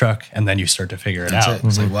up in your truck and then you start to figure it out.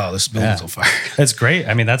 It's like, wow, this building's on fire. That's great.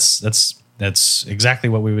 I mean, that's exactly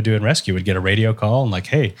what we would do in rescue. We'd get a radio call and like,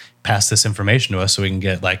 hey, pass this information to us so we can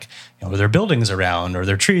get like, are there buildings around or are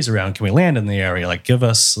there trees around? Can we land in the area? Like, give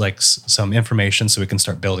us like some information so we can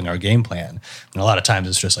start building our game plan. And a lot of times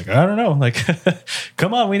it's just like, I don't know, like,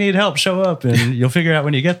 come on, we need help, show up, and you'll figure out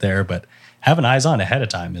when you get there. But having eyes on ahead of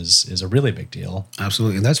time is a really big deal.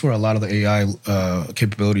 Absolutely. And that's where a lot of the AI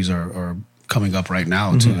capabilities are coming up right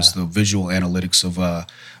now too, is the visual analytics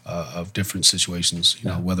of different situations,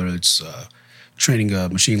 whether it's training a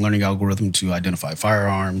machine learning algorithm to identify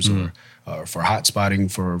firearms or for hot spotting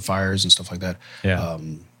for fires and stuff like that.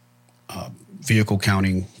 Vehicle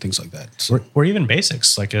counting, things like that. So. Or even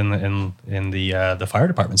basics, like in the fire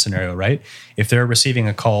department scenario, right? If they're receiving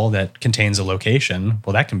a call that contains a location,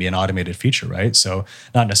 well, that can be an automated feature, right? So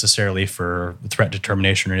not necessarily for threat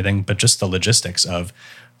determination or anything, but just the logistics of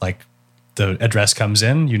like, the address comes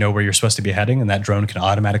in, you know where you're supposed to be heading, and that drone can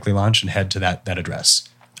automatically launch and head to that address.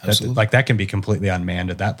 That can be completely unmanned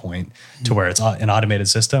at that point to where it's an automated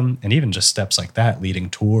system, and even just steps like that leading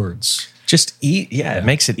towards. It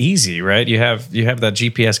makes it easy, right? You have that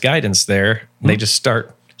GPS guidance there. They just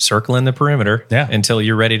start circling the perimeter until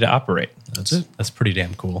you're ready to operate. That's it. That's pretty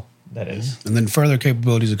damn cool. That is. And then further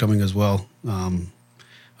capabilities are coming as well.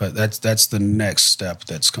 But that's the next step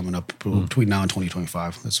that's coming up between now and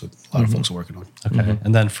 2025. That's what a lot of folks are working on. Okay.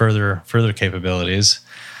 And then further capabilities.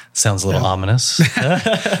 Sounds a little ominous.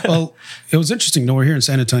 Well, it was interesting. We're here in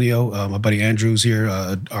San Antonio. My buddy Andrew's here,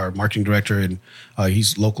 our marketing director, and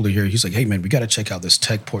he's locally here. He's like, hey, man, we got to check out this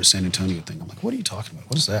Techport San Antonio thing. I'm like, what are you talking about?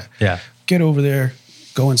 What is that? Yeah. Get over there,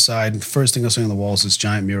 go inside. And first thing I see on the wall is this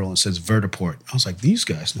giant mural and it says Vertiport. I was like, these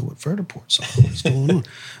guys know what vertiports are. What is going on?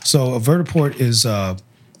 So a vertiport is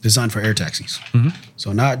designed for air taxis.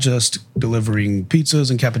 So not just delivering pizzas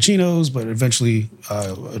and cappuccinos, but eventually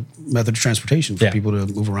a method of transportation for people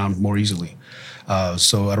to move around more easily.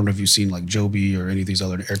 So I don't know if you've seen like Joby or any of these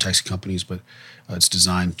other air taxi companies, but it's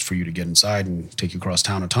designed for you to get inside and take you across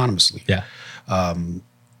town autonomously. Yeah.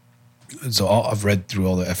 So I've read through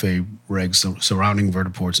all the FAA regs surrounding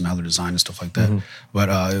vertiports and how they're designed and stuff like that. But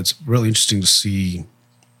it's really interesting to see,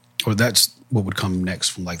 or that's what would come next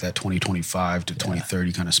from like that 2025 to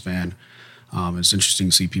 2030 kind of span. It's interesting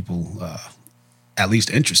to see people at least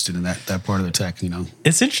interested in that part of the tech,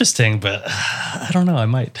 It's interesting, but I don't know. I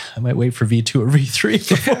might wait for V2 or V3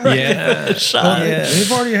 before I give it a shot. Well,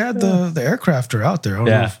 they've already had the aircraft are out there. I don't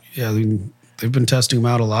know if, they've been testing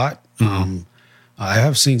them out a lot. I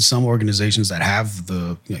have seen some organizations that have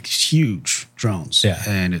the huge drones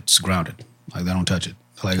and it's grounded. Like they don't touch it.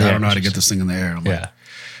 Like I don't know how to get this thing in the air. I'm like,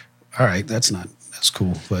 all right, that's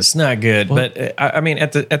cool, but it's not good. But I mean,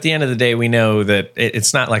 at the end of the day, we know that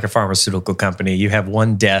it's not like a pharmaceutical company. You have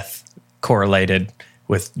one death correlated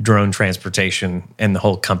with drone transportation, and the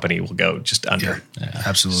whole company will go just under. Yeah,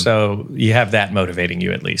 absolutely. So you have that motivating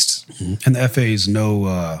you at least. And the FAA is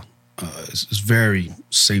is very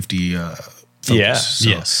safety focused.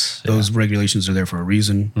 So those regulations are there for a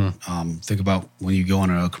reason. Think about when you go on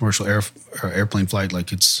a commercial airplane flight,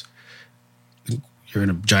 like you're in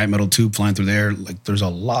a giant metal tube flying through there. Like there's a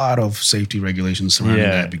lot of safety regulations surrounding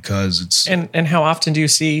that because it's and how often do you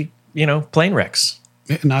see plane wrecks?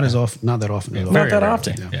 Not as often, not that often. Not that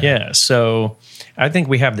often. Yeah. So I think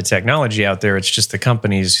we have the technology out there. It's just the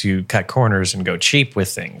companies who cut corners and go cheap with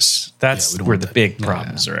things. That's where the big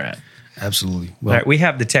problems are at. Absolutely. Well, right, we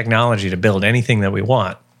have the technology to build anything that we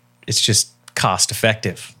want. It's just cost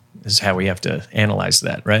effective is how we have to analyze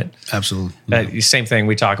that, right? Absolutely. Same thing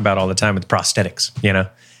we talk about all the time with prosthetics.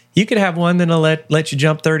 You could have one that'll let you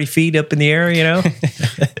jump 30 feet up in the air,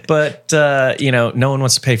 but no one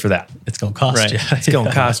wants to pay for that. It's going to cost you. It's going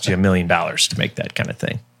to cost you $1 million to make that kind of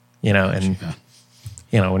thing, and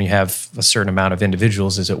when you have a certain amount of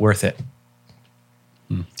individuals, is it worth it?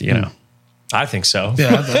 I think so.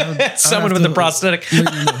 Yeah, someone with a prosthetic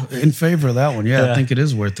in favor of that one. Yeah, I think it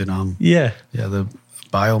is worth it. The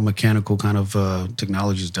biomechanical kind of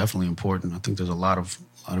technology is definitely important. I think there's a lot of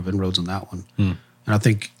inroads on that one, and I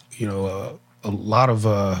think a lot of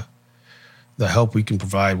the help we can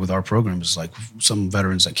provide with our program is like some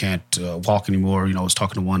veterans that can't walk anymore. I was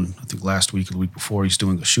talking to one I think last week or the week before. He's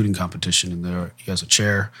doing a shooting competition, and he has a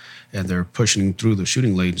chair, and they're pushing through the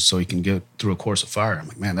shooting lanes so he can get through a course of fire. I'm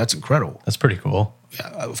like, man, that's incredible. That's pretty cool. Yeah,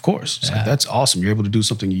 of course. It's like, that's awesome. You're able to do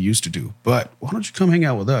something you used to do. But why don't you come hang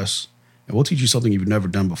out with us? And we'll teach you something you've never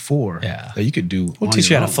done before that you could do. We'll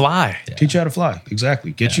teach you how to fly. Teach you how to fly.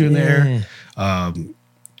 Exactly. Get you in there.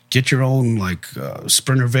 Get your own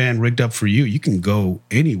Sprinter van rigged up for you. You can go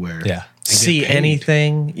anywhere. Yeah. See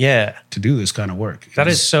anything. Yeah. To do this kind of work.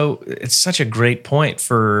 It's such a great point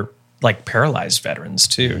for paralyzed veterans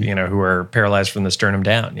too, who are paralyzed from the sternum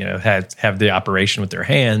down, have the operation with their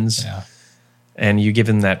hands. Yeah. And you give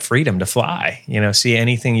them that freedom to fly, see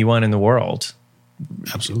anything you want in the world.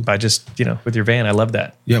 Absolutely. By just, with your van. I love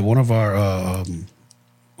that. Yeah. One of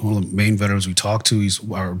one of the main veterans we talked to, he's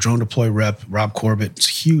our drone deploy rep, Rob Corbett.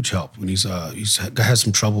 It's huge help when he's had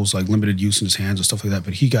some troubles like limited use in his hands and stuff like that.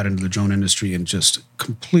 But he got into the drone industry and just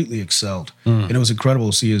completely excelled. And it was incredible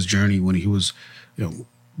to see his journey when he was,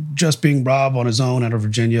 just being Rob on his own out of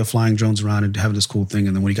Virginia, flying drones around and having this cool thing.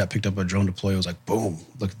 And then when he got picked up by drone deploy, it was like, boom,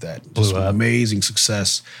 look at that. Just amazing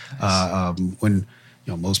success. Nice. When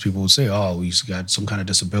most people would say, oh, he's got some kind of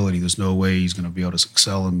disability. There's no way he's going to be able to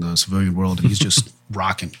excel in the civilian world. And he's just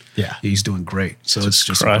rocking. Yeah. He's doing great. So it's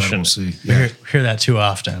just incredible to see. Yeah. Hear that too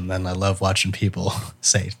often. Then I love watching people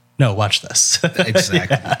say, no, watch this.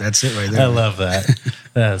 Exactly. That's it right there. I love that.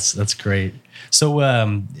 That's great. So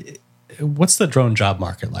what's the drone job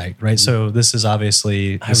market like, right? So this is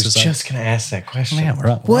obviously... I was just going to ask that question. Man,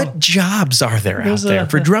 what jobs are there out there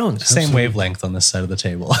for drones? Same wavelength on this side of the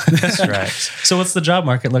table. That's right. So what's the job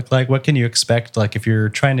market look like? What can you expect? Like if you're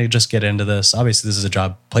trying to just get into this, obviously this is a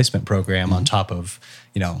job placement program on top of,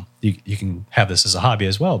 you can have this as a hobby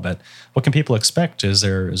as well, but what can people expect? Is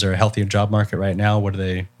there a healthier job market right now? What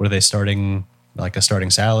are they starting, like a starting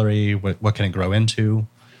salary? What can it grow into?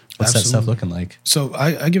 What's that stuff looking like? So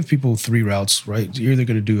I give people 3 routes, right? You're either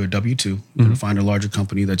going to do a W-2, you're going to find a larger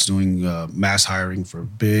company that's doing mass hiring for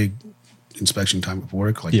big inspection type of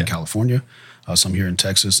work, like in California, some here in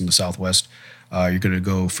Texas in the Southwest. You're going to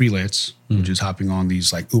go freelance, which is hopping on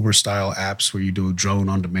these like Uber-style apps where you do a drone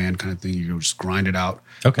on-demand kind of thing. You just grind it out,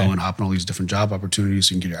 go and hop on all these different job opportunities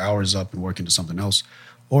so you can get your hours up and work into something else.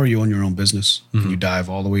 Or you own your own business and you dive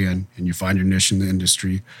all the way in and you find your niche in the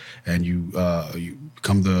industry and you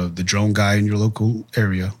become the drone guy in your local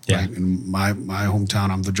area. Right? In my hometown,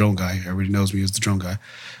 I'm the drone guy. Everybody knows me as the drone guy.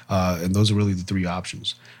 And those are really the 3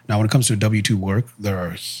 options. Now, when it comes to W-2 work, there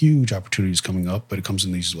are huge opportunities coming up, but it comes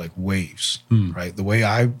in these like waves, right? The way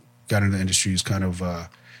I got into the industry is kind of,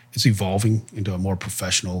 it's evolving into a more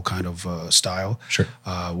professional kind of style. Sure.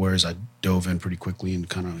 Whereas I dove in pretty quickly and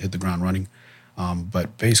kind of hit the ground running.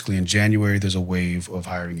 But basically in January, there's a wave of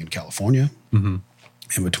hiring in California.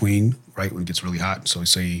 In between, right, when it gets really hot. So we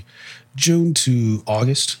say June to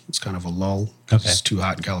August, it's kind of a lull because it's too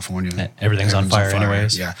hot in California. Everything's on fire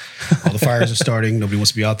anyways. Yeah. All the fires are starting. Nobody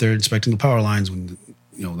wants to be out there inspecting the power lines when,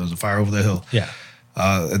 there's a fire over the hill. Yeah.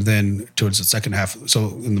 And then towards the second half, so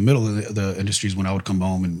in the middle of the industries when I would come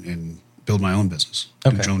home and build my own business,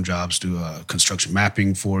 do drone jobs, do construction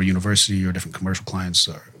mapping for university or different commercial clients,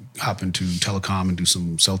 or hop into telecom and do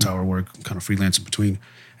some cell tower work, kind of freelance in between.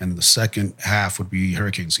 And the second half would be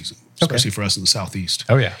hurricane season, especially for us in the Southeast.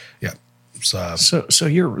 Oh, yeah. Yeah. So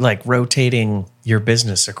you're like rotating your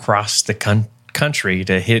business across the country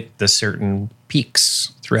to hit the certain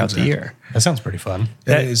peaks throughout the year. That sounds pretty fun.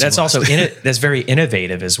 That's also that's very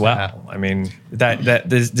innovative as well. Yeah. I mean,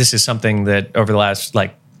 this is something that over the last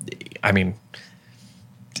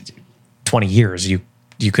 20 years you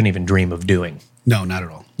couldn't even dream of doing. No, not at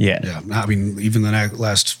all. Yeah. I mean, even the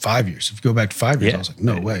last 5 years. If you go back to 5 years, I was like,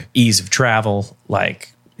 no way. Ease of travel,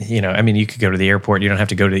 you could go to the airport. You don't have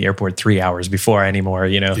to go to the airport 3 hours before anymore.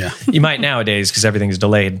 You might nowadays because everything's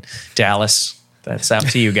delayed. Dallas, that's out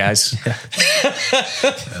to you guys.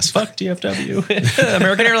 Fuck DFW.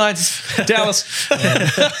 American Airlines, Dallas.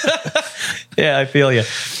 Yeah, I feel you.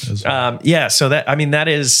 So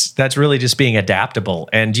that's really just being adaptable.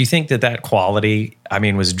 And do you think that quality,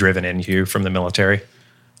 was driven into you from the military?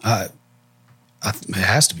 It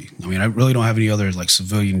has to be. I really don't have any other like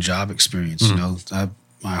civilian job experience.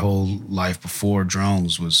 My whole life before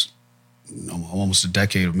drones was almost a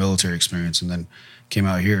decade of military experience, and then came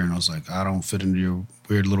out here and I was like, I don't fit into your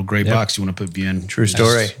weird little gray box you want to put me in. True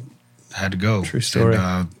story. Had to go. True story.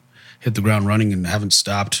 And, hit the ground running and haven't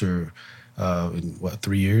stopped for in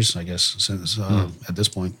 3 years, I guess, since at this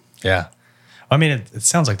point. Yeah. It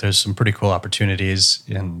sounds like there's some pretty cool opportunities,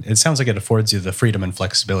 and it sounds like it affords you the freedom and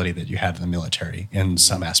flexibility that you had in the military in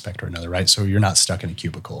some aspect or another, right? So you're not stuck in a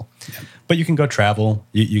cubicle, but you can go travel.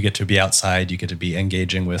 You get to be outside. You get to be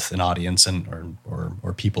engaging with an audience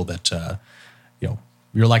or people that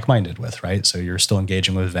you're like-minded with, right? So you're still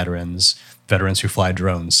engaging with veterans who fly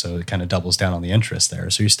drones. So it kind of doubles down on the interest there.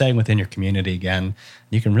 So you're staying within your community again.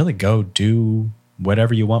 You can really go do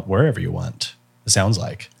whatever you want, wherever you want. It sounds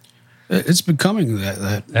like. It's becoming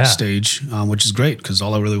that stage, which is great because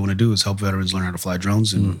all I really want to do is help veterans learn how to fly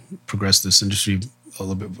drones and progress this industry a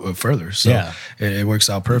little bit further. So it works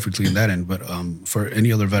out perfectly in that end. But for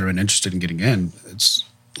any other veteran interested in getting in, it's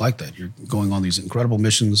like that. You're going on these incredible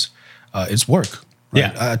missions. It's work.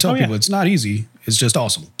 Right? Yeah. I tell people it's not easy. It's just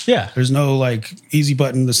awesome. Yeah. There's no like easy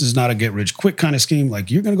button. This is not a get rich quick kind of scheme.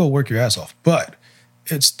 Like you're going to go work your ass off. But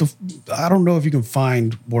I don't know if you can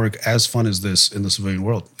find work as fun as this in the civilian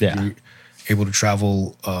world. Yeah. You're able to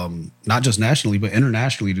travel, not just nationally, but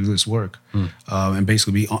internationally to do this work and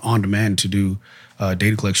basically be on demand to do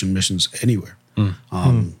data collection missions anywhere.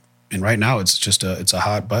 And right now it's just it's a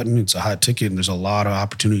hot button. It's a hot ticket. And there's a lot of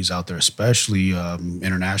opportunities out there, especially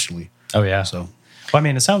internationally. Oh, yeah. So. Well,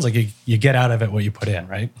 it sounds like you get out of it what you put in,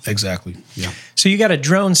 right? Exactly. Yeah. So you got a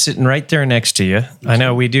drone sitting right there next to you. Exactly. I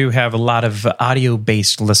know we do have a lot of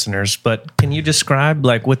audio-based listeners, but can you describe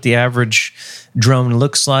like what the average drone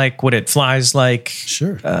looks like, what it flies like?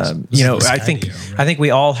 Sure. I think we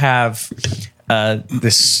all have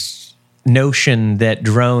this notion that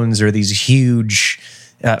drones are these huge,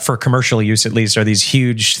 for commercial use at least, are these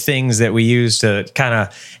huge things that we use to kind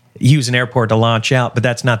of use an airport to launch out, but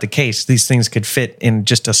that's not the case. These things could fit in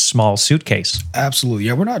just a small suitcase. Absolutely.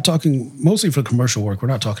 Yeah, we're not talking, mostly for commercial work, we're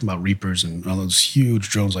not talking about Reapers and all those huge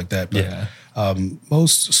drones like that. But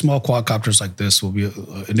most small quadcopters like this will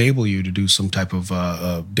enable you to do some type of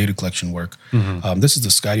data collection work. This is the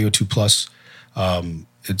Skydio 2 Plus.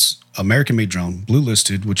 It's American-made drone, blue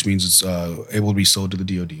listed, which means it's able to be sold to the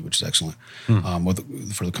DoD, which is excellent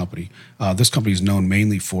for the company. This company is known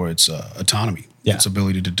mainly for its autonomy, its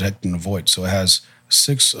ability to detect and avoid. So it has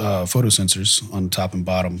 6 photo sensors on the top and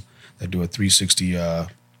bottom that do a 360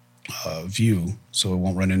 view, so it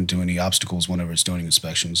won't run into any obstacles whenever it's doing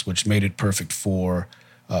inspections, which made it perfect for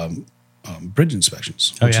bridge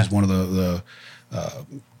inspections, which is one of the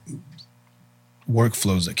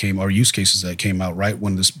workflows that came, or use cases that came out right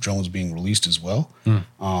when this drone was being released as well.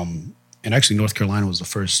 And actually, North Carolina was the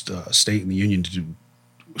first state in the union to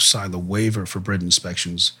sign the waiver for bridge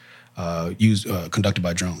inspections conducted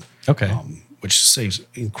by drone. Which saves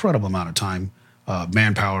incredible amount of time,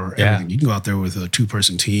 manpower, everything. You can go out there with a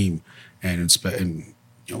 2-person team and inspect, and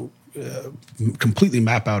completely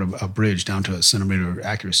map out a bridge down to a centimeter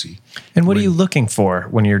accuracy. And what are you looking for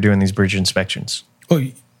when you're doing these bridge inspections? Oh,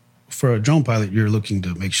 for a drone pilot, you're looking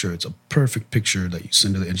to make sure it's a perfect picture that you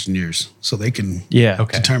send to the engineers so they can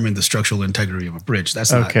determine the structural integrity of a bridge. That's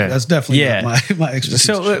that's definitely not my expertise.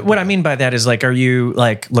 So what I mean by that is, like, are you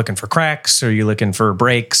like looking for cracks? Are you looking for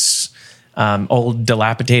breaks, old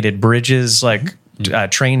dilapidated bridges, like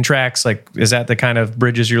train tracks? Like, is that the kind of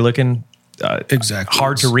bridges you're looking? Exactly.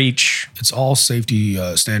 Hard to reach. It's all safety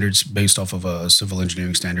standards based off of civil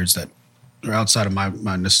engineering standards that are outside of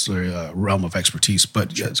my necessary realm of expertise,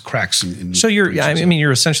 but it's cracks. So you're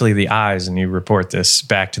essentially the eyes, and you report this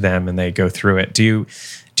back to them, and they go through it. Do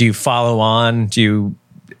you follow on? Do you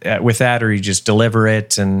with that, or you just deliver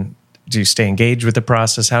it? And do you stay engaged with the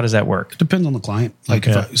process? How does that work? It depends on the client. Like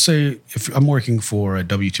if I'm working for a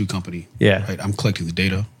W-2 company, right, I'm collecting the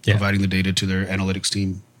data, providing the data to their analytics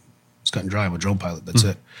team. It's cut and dry. I'm a drone pilot. That's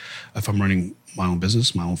it. If I'm running my own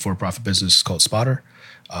business, my own for-profit business called Spotter,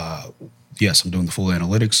 yes, I'm doing the full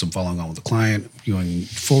analytics. I'm following on with the client, doing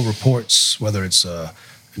full reports, whether it's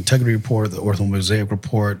integrity report, the ortho mosaic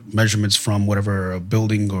report, measurements from whatever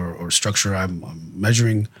building or structure I'm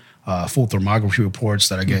measuring, full thermography reports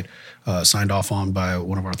that I get signed off on by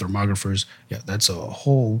one of our thermographers. Yeah, that's a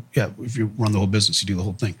whole, if you run the whole business, you do the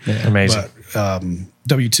whole thing. Yeah, amazing. But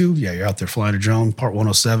W-2, you're out there flying a drone, Part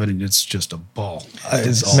 107, and it's just a ball.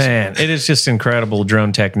 It's awesome. Man, it is just incredible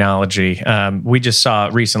drone technology. We just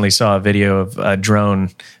recently saw a video of a drone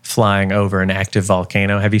flying over an active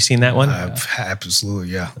volcano. Have you seen that one? Absolutely,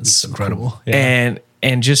 yeah. It's incredible. Cool. Yeah.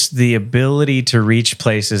 And just the ability to reach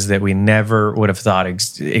places that we never would have thought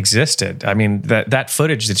existed. I mean, that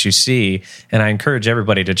footage that you see, and I encourage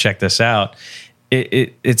everybody to check this out,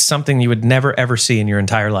 it's something you would never, ever see in your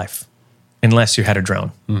entire life unless you had a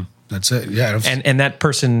drone. That's it. Yeah. And that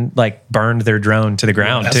person like burned their drone to the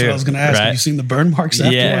ground that's too. What I was going to ask. Right? Have you seen the burn marks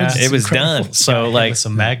afterwards? Yeah, it was incredible. done. So like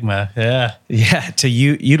some magma. Yeah. To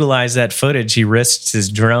utilize that footage, he risked his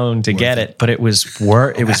drone to get it, but it was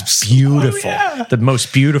beautiful. Yeah. The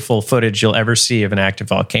most beautiful footage you'll ever see of an active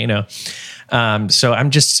volcano. So I'm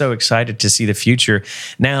just so excited to see the future.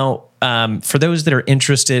 Now, for those that are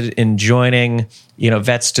interested in joining,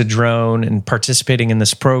 Vets to Drone and participating in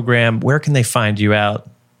this program, where can they find you out?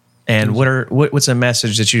 And what's a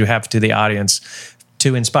message that you have to the audience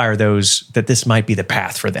to inspire those that this might be the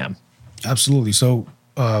path for them? Absolutely. So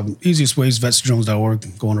easiest way is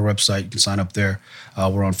vetstodrones.org. Go on our website. You can sign up there.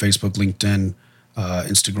 We're on Facebook, LinkedIn,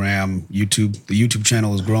 Instagram, YouTube. The YouTube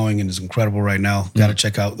channel is growing and is incredible right now. Got to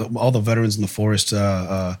check out all the veterans in the forest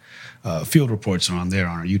field reports are on there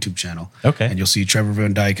on our YouTube channel. Okay. And you'll see Trevor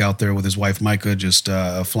Van Dyke out there with his wife, Micah, just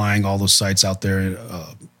flying all those sites out there.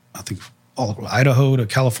 I think all Idaho to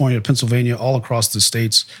California to Pennsylvania, all across the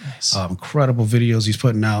states. Nice. Incredible videos he's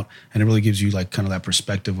putting out, and it really gives you like kind of that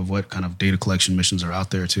perspective of what kind of data collection missions are out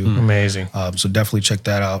there too. Amazing. So definitely check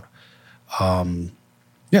that out.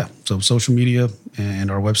 So social media and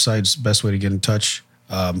our website's the best way to get in touch.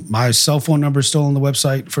 My cell phone number is still on the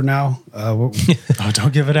website for now.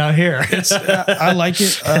 Don't give it out here. I like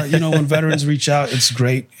it. When veterans reach out, it's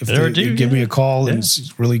great. If they give me a call, and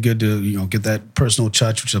it's really good to get that personal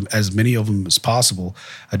touch, which as many of them as possible.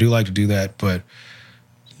 I do like to do that, but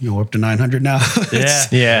we're up to 900 now.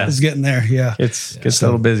 It's getting there. Yeah, it's a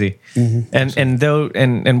little busy.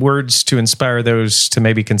 And words to inspire those to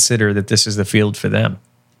maybe consider that this is the field for them.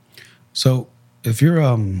 So if you're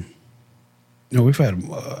we've had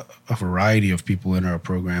a variety of people in our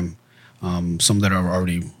program, some that are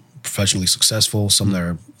already professionally successful, some that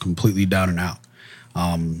are completely down and out.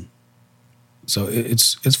 So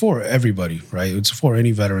it's for everybody, right? It's for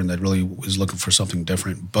any veteran that really is looking for something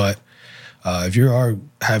different. But if you are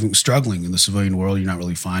struggling in the civilian world, you're not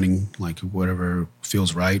really finding like whatever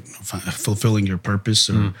feels right, fulfilling your purpose,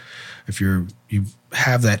 or if you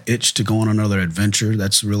have that itch to go on another adventure,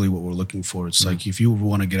 that's really what we're looking for. It's like if you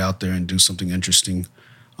want to get out there and do something interesting,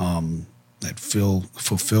 that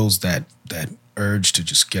fulfills that urge to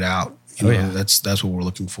just get out. That's what we're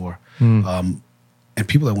looking for. And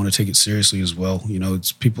people that want to take it seriously as well.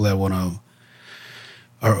 It's people that want to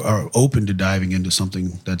are open to diving into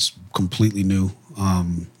something that's completely new.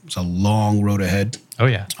 It's a long road ahead. Oh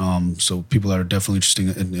yeah. So people that are definitely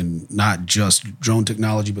interested in not just drone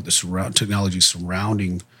technology, but the technology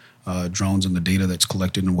surrounding drones and the data that's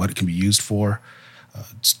collected and what it can be used for.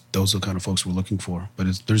 Those are the kind of folks we're looking for.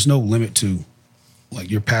 But there's no limit to, like,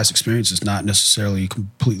 your past experience is not necessarily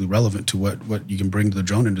completely relevant to what you can bring to the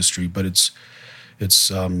drone industry, but it's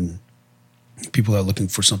people are looking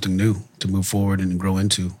for something new to move forward and grow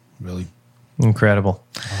into, really. Incredible.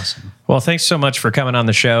 Awesome. Well, thanks so much for coming on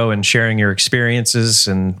the show and sharing your experiences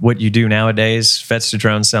and what you do nowadays. Vets to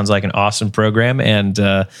Drones sounds like an awesome program. And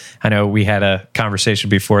I know we had a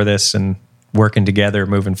conversation before this, and working together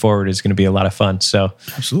moving forward is going to be a lot of fun. So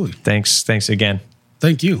absolutely. Thanks again.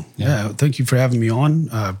 Thank you. Yeah. Thank you for having me on.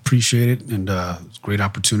 I appreciate it. And it's a great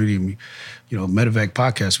opportunity. Medevac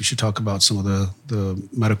podcast, we should talk about some of the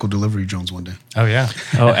medical delivery drones one day. Oh, yeah.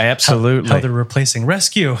 Oh, absolutely. How they're replacing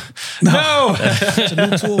rescue. No. It's a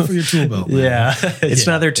new tool for your tool belt. Man. Yeah. It's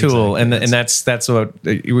another tool. Exactly. And that's what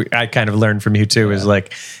I kind of learned from you too, is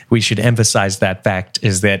like, we should emphasize that fact,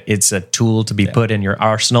 is that it's a tool to be put in your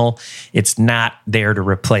arsenal. It's not there to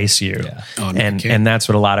replace you. Yeah. Oh, no, and that's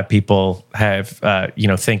what a lot of people have,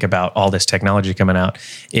 think about all this technology coming out,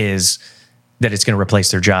 is that it's going to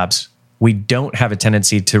replace their jobs. We don't have a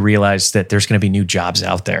tendency to realize that there's going to be new jobs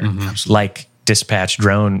out there, like dispatch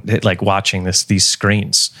drone, like watching these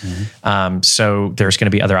screens. So there's going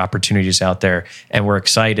to be other opportunities out there, and we're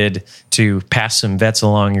excited to pass some vets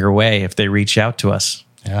along your way if they reach out to us.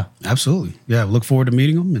 Yeah, absolutely. Yeah, look forward to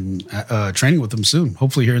meeting them and training with them soon.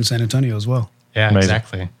 Hopefully here in San Antonio as well. Yeah, Amazing.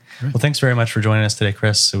 Exactly. Well, thanks very much for joining us today,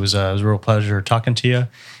 Chris. It was a real pleasure talking to you.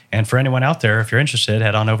 And for anyone out there, if you're interested,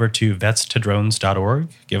 head on over to vetstodrones.org.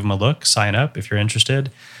 Give them a look. Sign up if you're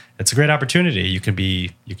interested. It's a great opportunity. You can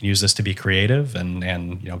use this to be creative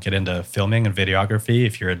and get into filming and videography.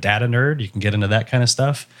 If you're a data nerd, you can get into that kind of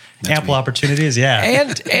stuff. That's Ample me. opportunities, yeah.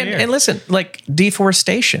 And listen, like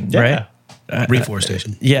deforestation, right?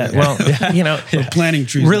 Reforestation. Well, planting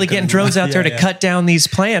trees. Really getting drones out there to cut down these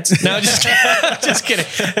plants. No, just kidding.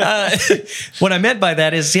 What I meant by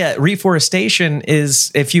that is, reforestation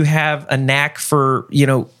is if you have a knack for,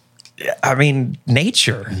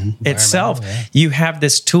 nature itself, you have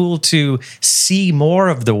this tool to see more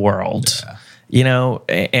of the world.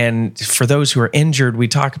 And for those who are injured, we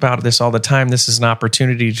talk about this all the time. This is an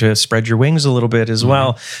opportunity to spread your wings a little bit as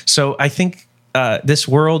well. So I think this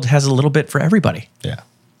world has a little bit for everybody. Yeah,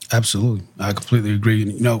 absolutely. I completely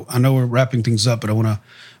agree. I know we're wrapping things up, but I want to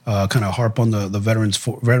kind of harp on the Veteran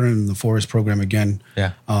in the Forest program again.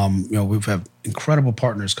 Yeah. We've had incredible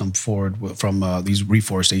partners come forward from these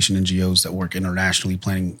reforestation NGOs that work internationally,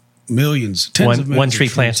 planting millions, tens of millions one tree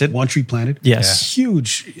of trees. planted. One tree planted. Yes.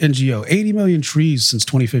 Huge NGO, 80 million trees since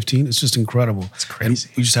 2015. It's just incredible. It's crazy.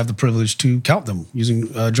 And we just have the privilege to count them using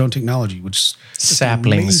drone technology, which is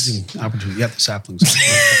saplings. An amazing opportunity. Yeah, the saplings.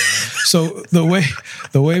 So the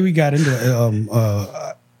way we got into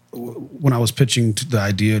it, when I was pitching the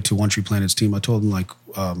idea to One Tree Planet's team, I told them,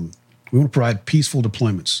 we want to provide peaceful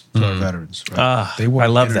deployments to our veterans. Right? They work I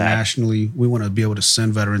love internationally. We want to be able to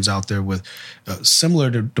send veterans out there with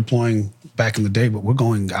similar to deploying back in the day, but we're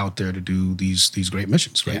going out there to do these great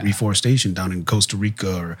missions, right? Yeah. Reforestation down in Costa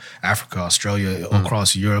Rica or Africa, Australia,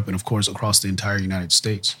 across Europe, and of course across the entire United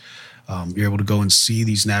States. You're able to go and see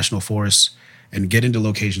these national forests and get into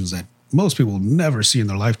locations that most people will never see in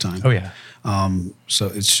their lifetime. Oh, yeah. So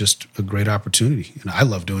it's just a great opportunity. And I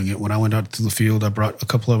love doing it. When I went out to the field, I brought a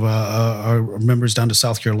couple of our members down to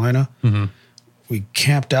South Carolina. We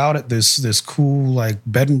camped out at this cool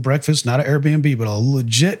bed and breakfast, not an Airbnb, but a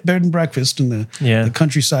legit bed and breakfast in the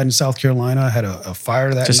countryside in South Carolina. I had a fire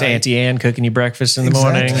that night. Just Auntie Anne cooking you breakfast in the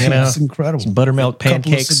morning. It's incredible. Some buttermilk pancakes. A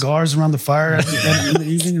couple of cigars around the fire in the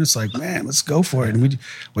evening. And it's like, man, let's go for it. And we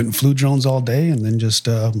went and flew drones all day and then just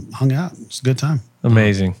hung out. It's a good time.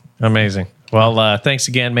 Amazing. Well, thanks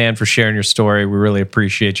again, man, for sharing your story. We really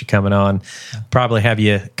appreciate you coming on. Probably have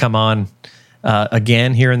you come on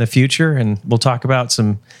again here in the future, and we'll talk about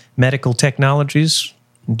some medical technologies,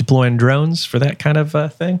 deploying drones for that kind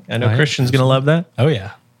of thing. I know Christian's going to love that. Oh,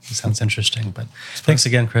 yeah. Sounds interesting. But thanks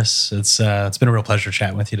again, Chris. It's been a real pleasure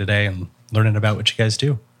chatting with you today and learning about what you guys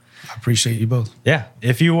do. I appreciate you both. Yeah.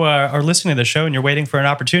 If you are listening to the show and you're waiting for an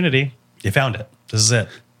opportunity, you found it. This is it.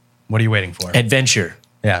 What are you waiting for? Adventure.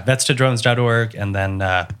 Yeah. vetstodrones.org, and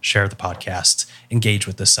then share the podcast. Engage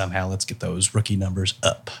with this somehow. Let's get those rookie numbers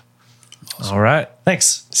up. All right.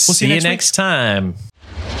 Thanks. We'll see you next time.